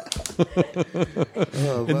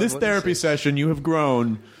 In this therapy session, you have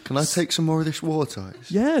grown. Can I take some more of this water?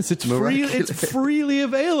 Yes, it's free. It's freely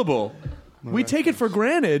available. We take it for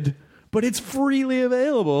granted, but it's freely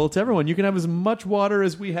available to everyone. You can have as much water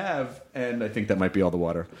as we have, and I think that might be all the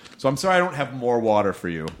water. So I'm sorry I don't have more water for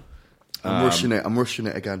you. I'm rushing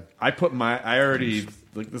it again.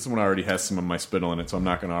 This one already has some of my spittle in it, so I'm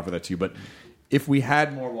not going to offer that to you, but if we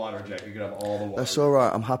had more water, Jack, you could have all the water. That's all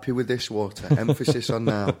right. I'm happy with this water. Emphasis on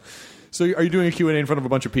now. So are you doing a Q&A in front of a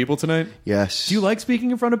bunch of people tonight? Yes. Do you like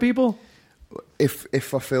speaking in front of people?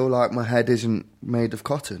 If I feel like my head isn't made of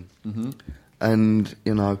cotton. Mm-hmm. And,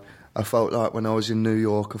 I felt like when I was in New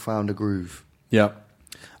York, I found a groove. Yeah.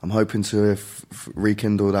 I'm hoping to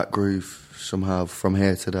rekindle that groove somehow from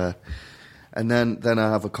here to there. And then I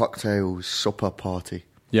have a cocktail supper party.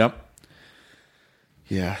 Yep.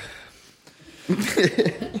 Yeah.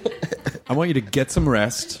 I want you to get some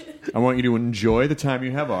rest. I want you to enjoy the time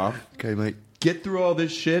you have off. Okay, mate. Get through all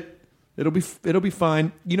this shit. It'll be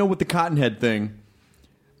fine. You know, with the Cottonhead thing,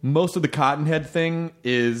 most of the Cottonhead thing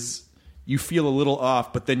is you feel a little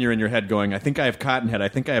off, but then you're in your head going, I think I have Cottonhead.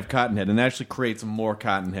 And that actually creates more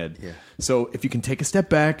Cottonhead. Yeah. So if you can take a step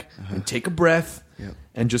back and take a breath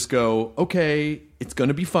and just go, okay, it's going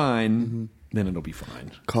to be fine, then it'll be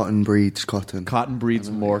fine. Cotton breeds cotton. Cotton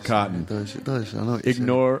breeds more cotton. It does. I know what you're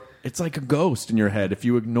Ignore. It's like a ghost in your head. If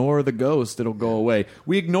you ignore the ghost, it'll go away.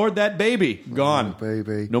 We ignored that baby. Gone.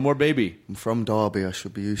 Baby. No more baby. I'm from Derby. I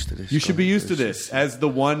should be used to this. You should be used to this as the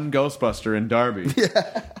one Ghostbuster in Derby.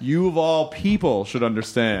 You of all people should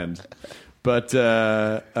understand. But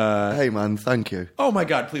hey, man, thank you. Oh my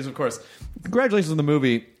God! Please, of course. Congratulations on the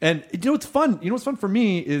movie. And you know what's fun? You know what's fun for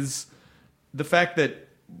me is the fact that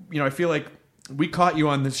I feel like we caught you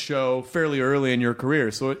on this show fairly early in your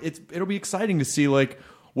career, so it'll be exciting to see like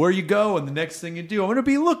where you go and the next thing you do. I'm going to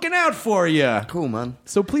be looking out for you. Cool, man.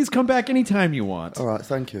 So please come back anytime you want. All right,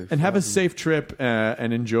 thank you. And have a safe trip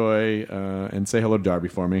and enjoy and say hello to Darby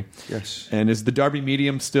for me. Yes. And is the Darby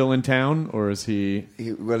medium still in town, or is he...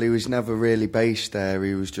 He was never really based there.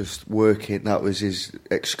 He was just working. That was his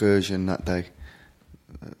excursion that day.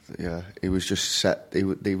 Yeah, he was just set.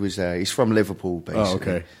 He was there. He's from Liverpool, basically. Oh,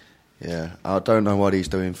 okay. Yeah, I don't know what he's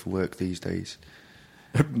doing for work these days.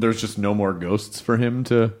 There's just no more ghosts for him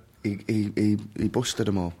to... He busted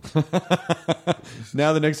them all.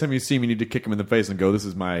 Now the next time you see him, you need to kick him in the face and go, this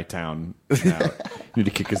is my town now. You need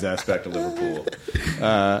to kick his ass back to Liverpool.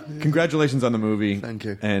 Congratulations on the movie. Thank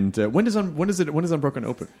you. And when does Unbroken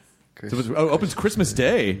open? Opens Christmas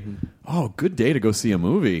Day. Mm-hmm. Oh, good day to go see a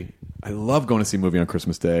movie. I love going to see a movie on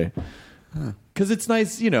Christmas Day. Because it's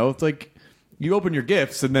nice, it's like you open your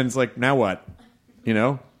gifts and then it's like, now what?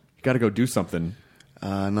 You got to go do something.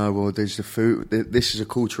 No, well, there's the food. This is a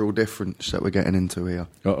cultural difference that we're getting into here.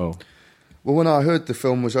 Uh-oh. Well, when I heard the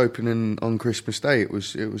film was opening on Christmas Day, it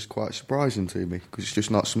was quite surprising to me because it's just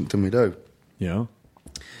not something we do. Yeah.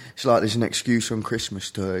 It's like there's an excuse on Christmas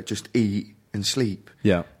to just eat and sleep.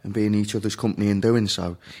 Yeah. And be in each other's company in doing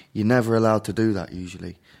so. You're never allowed to do that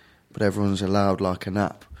usually, but everyone's allowed like a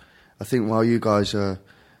nap. I think while you guys are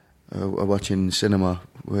watching cinema,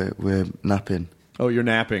 we're napping. Oh, you're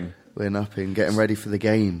napping. We're napping, getting ready for the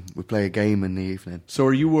game. We play a game in the evening. So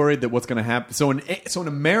are you worried that what's going to happen? So in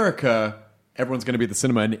America, everyone's going to be at the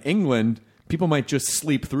cinema. In England, people might just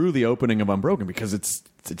sleep through the opening of Unbroken because it's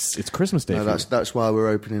Christmas Day. No, that's why we're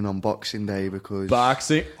opening on Boxing Day because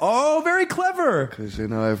Boxing. Oh, very clever. Because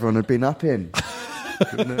everyone would be napping.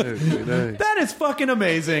 We know. That is fucking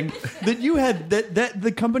amazing. That you had that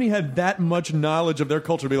the company had that much knowledge of their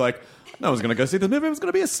culture to be like, no, I was going to go see this movie. I was going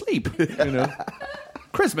to be asleep.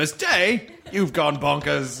 Christmas Day? You've gone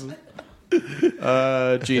bonkers.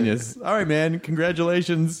 Genius. All right, man.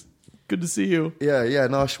 Congratulations. Good to see you. Yeah,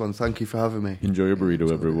 nice one. Thank you for having me. Enjoy your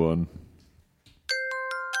burrito, everyone.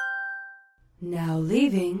 Now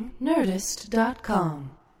leaving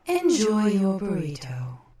Nerdist.com. Enjoy your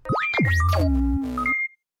burrito.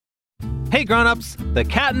 Hey grown-ups, The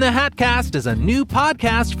Cat in the Hat Cast is a new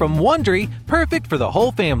podcast from Wondery, perfect for the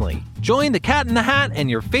whole family. Join the Cat in the Hat and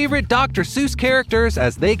your favorite Dr. Seuss characters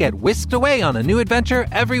as they get whisked away on a new adventure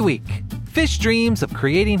every week. Fish dreams of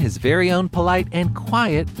creating his very own polite and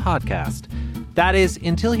quiet podcast. That is,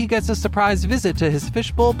 until he gets a surprise visit to his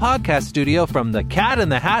Fishbowl podcast studio from the Cat in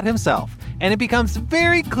the Hat himself, and it becomes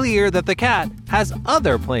very clear that the cat has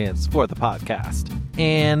other plans for the podcast.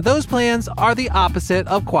 And those plans are the opposite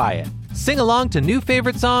of quiet. Sing along to new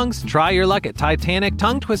favorite songs, try your luck at Titanic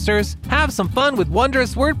tongue twisters, have some fun with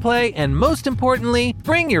wondrous wordplay, and most importantly,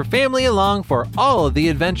 bring your family along for all of the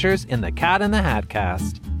adventures in the Cat in the Hat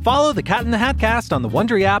Cast. Follow the Cat in the Hat Cast on the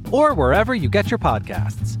Wondery app or wherever you get your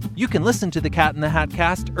podcasts. You can listen to the Cat in the Hat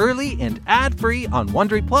Cast early and ad-free on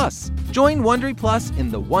Wondery Plus. Join Wondery Plus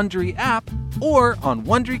in the Wondery app or on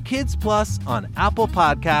Wondery Kids Plus on Apple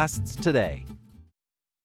Podcasts today.